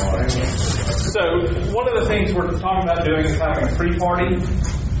that. So one of the things we're talking about doing is having a pre-party,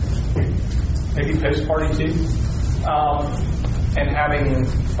 maybe post-party too, and having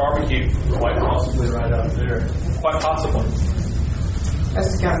barbecue. Quite possibly right out there. Quite possibly.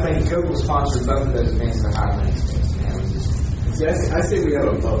 That's the kind of thing. Google sponsored both of those events at High Linux. See, I say we have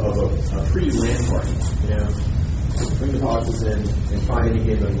a pre-land party. Bring the boxes in and find any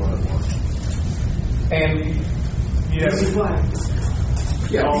game that you want to watch. And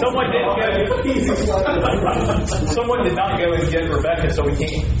someone did not go and get Rebecca, so we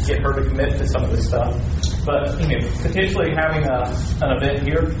can't get her to commit to some of this stuff. But potentially having an event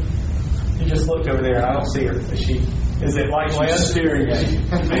here. You just look over there, and I don't see her. Is it like Lynn? She's staring at you.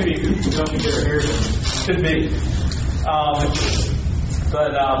 Maybe you can get her hair done. Could be.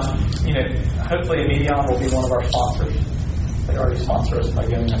 Hopefully Medion will be one of our sponsors. They already sponsor us by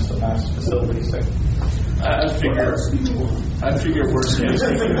giving us a nice facility. So I figure worst case. I figure worst case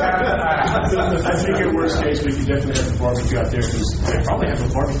we could definitely have a barbecue out there because they probably have a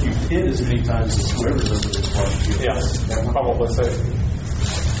barbecue pit as many times as whoever's over this barbecue. Yeah, probably so.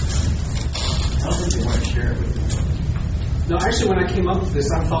 I don't think they want to share it with you. No, actually, when I came up with this,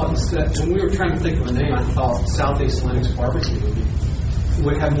 I thought that when we were trying to think of a name, I thought Southeast Linux Barbecue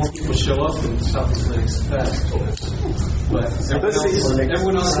would have more people show up than Southeast Linux Fest. But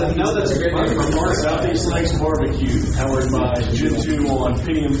everyone else said, no, that's a great name for Mark. Southeast Linux Barbecue, powered by Gen 2 on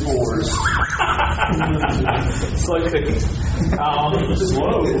Pentium 4s. Slow cookies.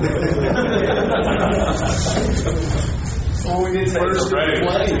 Slow. Well, we did say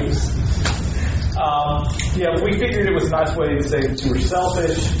flames. We figured it was a nice way to say that you were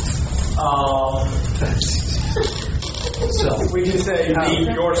selfish. We can say be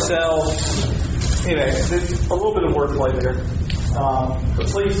yourself. There's a little bit of wordplay there. But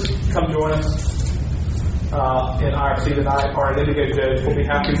please come join us in IRC tonight or at Indigo Judge. We'll be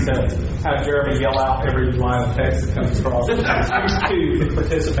happy to have Jeremy yell out every line of text that comes across. You too can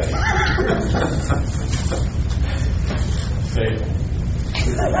participate.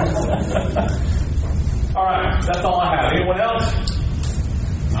 All right, that's all I have. Anyone else?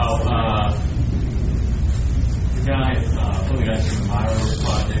 The guy from the Miro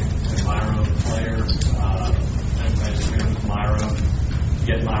project, the Miro player, Miro,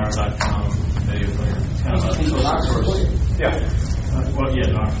 getmiro.com, video player. Kind of an open source. Yeah.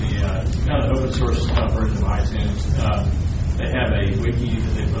 Kind of open source stuff version of iTunes. They have a wiki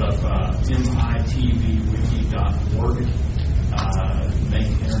that they put up, mitvwiki.org,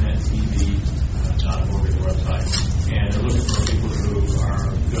 makeinternetTV.org is the website. And they're looking for people who are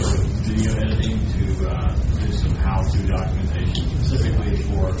good with video editing to do some how-to documentation, specifically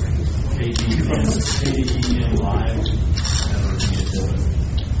for KDEN Live.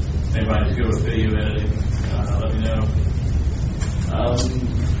 Anybody who's good with video editing, let me know.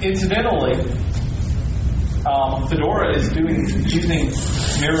 Incidentally, Fedora is using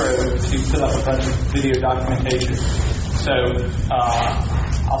Miro to put up a bunch of video documentation. So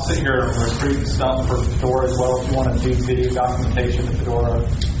I'll sit here and recruit stuff for Fedora as well. If you want to do video documentation, the Fedora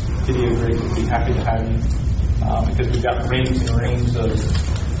video group would be happy to have you because we've got reams and reams of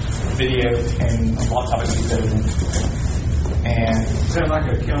video and lots of it keeps editing. And is that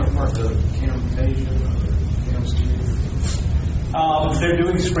like a counterpart to Camtasia or Camstudio? They're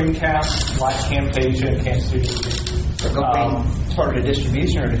doing screencasts like Camtasia and Camstudio. Part of the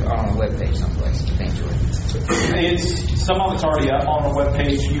distribution or on a web page someplace eventually? Some of it's already up on a web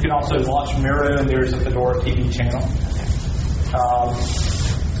page. You can also launch Miro, and there's a Fedora TV channel.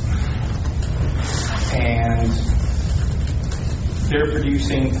 And they're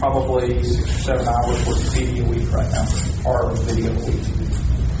producing probably 6 or 7 hours worth of TV a week right now, or video a week.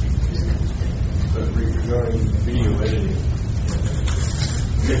 But regarding video editing,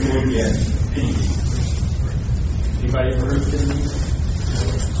 anybody ever heard of it?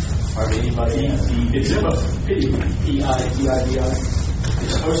 Hardly anybody. It's P-I-T-I-D-I.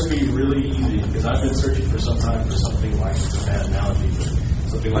 It's supposed to be really easy, because I've been searching for some time for something like, it's a bad analogy, but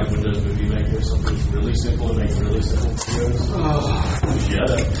something like Windows Movie Maker, something that's really simple to make really simple videos. Shut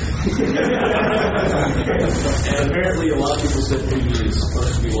up. And apparently a lot of people said Movie is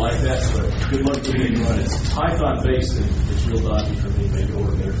supposed to be like that, but good luck getting it run. It's Python based, and it's real dodgy for me. Maybe it'll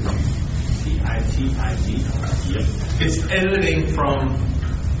work better for you. Yep. It's editing from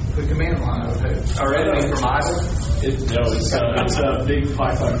the command line, or editing from idle. It's a big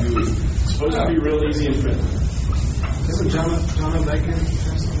Python GUI. It's supposed to be real easy and friendly. Isn't John Bacon?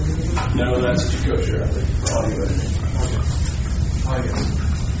 No, that's Chicoshare, I think, for audio editing.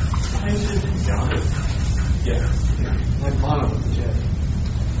 John. Yeah. Like Bono.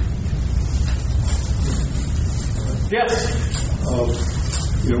 Yes.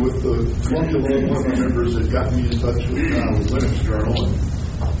 With the one of the members that got me in touch with Linux Journal, and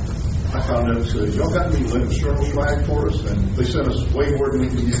I found out and said, y'all got any Linux Journal swag for us? And they sent us way more than we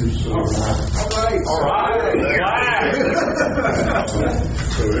can use. So, all right.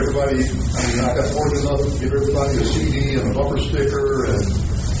 So everybody, I got more than enough to give everybody a CD and a bumper sticker and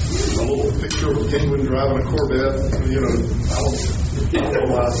a little picture of a penguin driving a Corvette. I don't know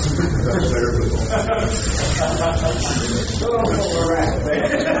why that's there,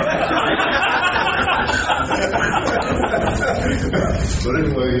 but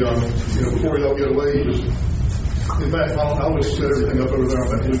anyway, before y'all get away, just in fact, I'll always set everything up over there on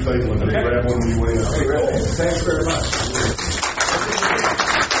that blue table and then grab one when you way out. Thanks very much.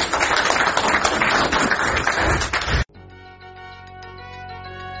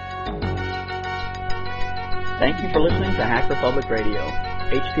 Thank you for listening to Hacker Public Radio.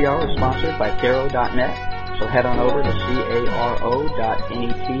 HPR is sponsored by Caro.net, so head on over to caro.net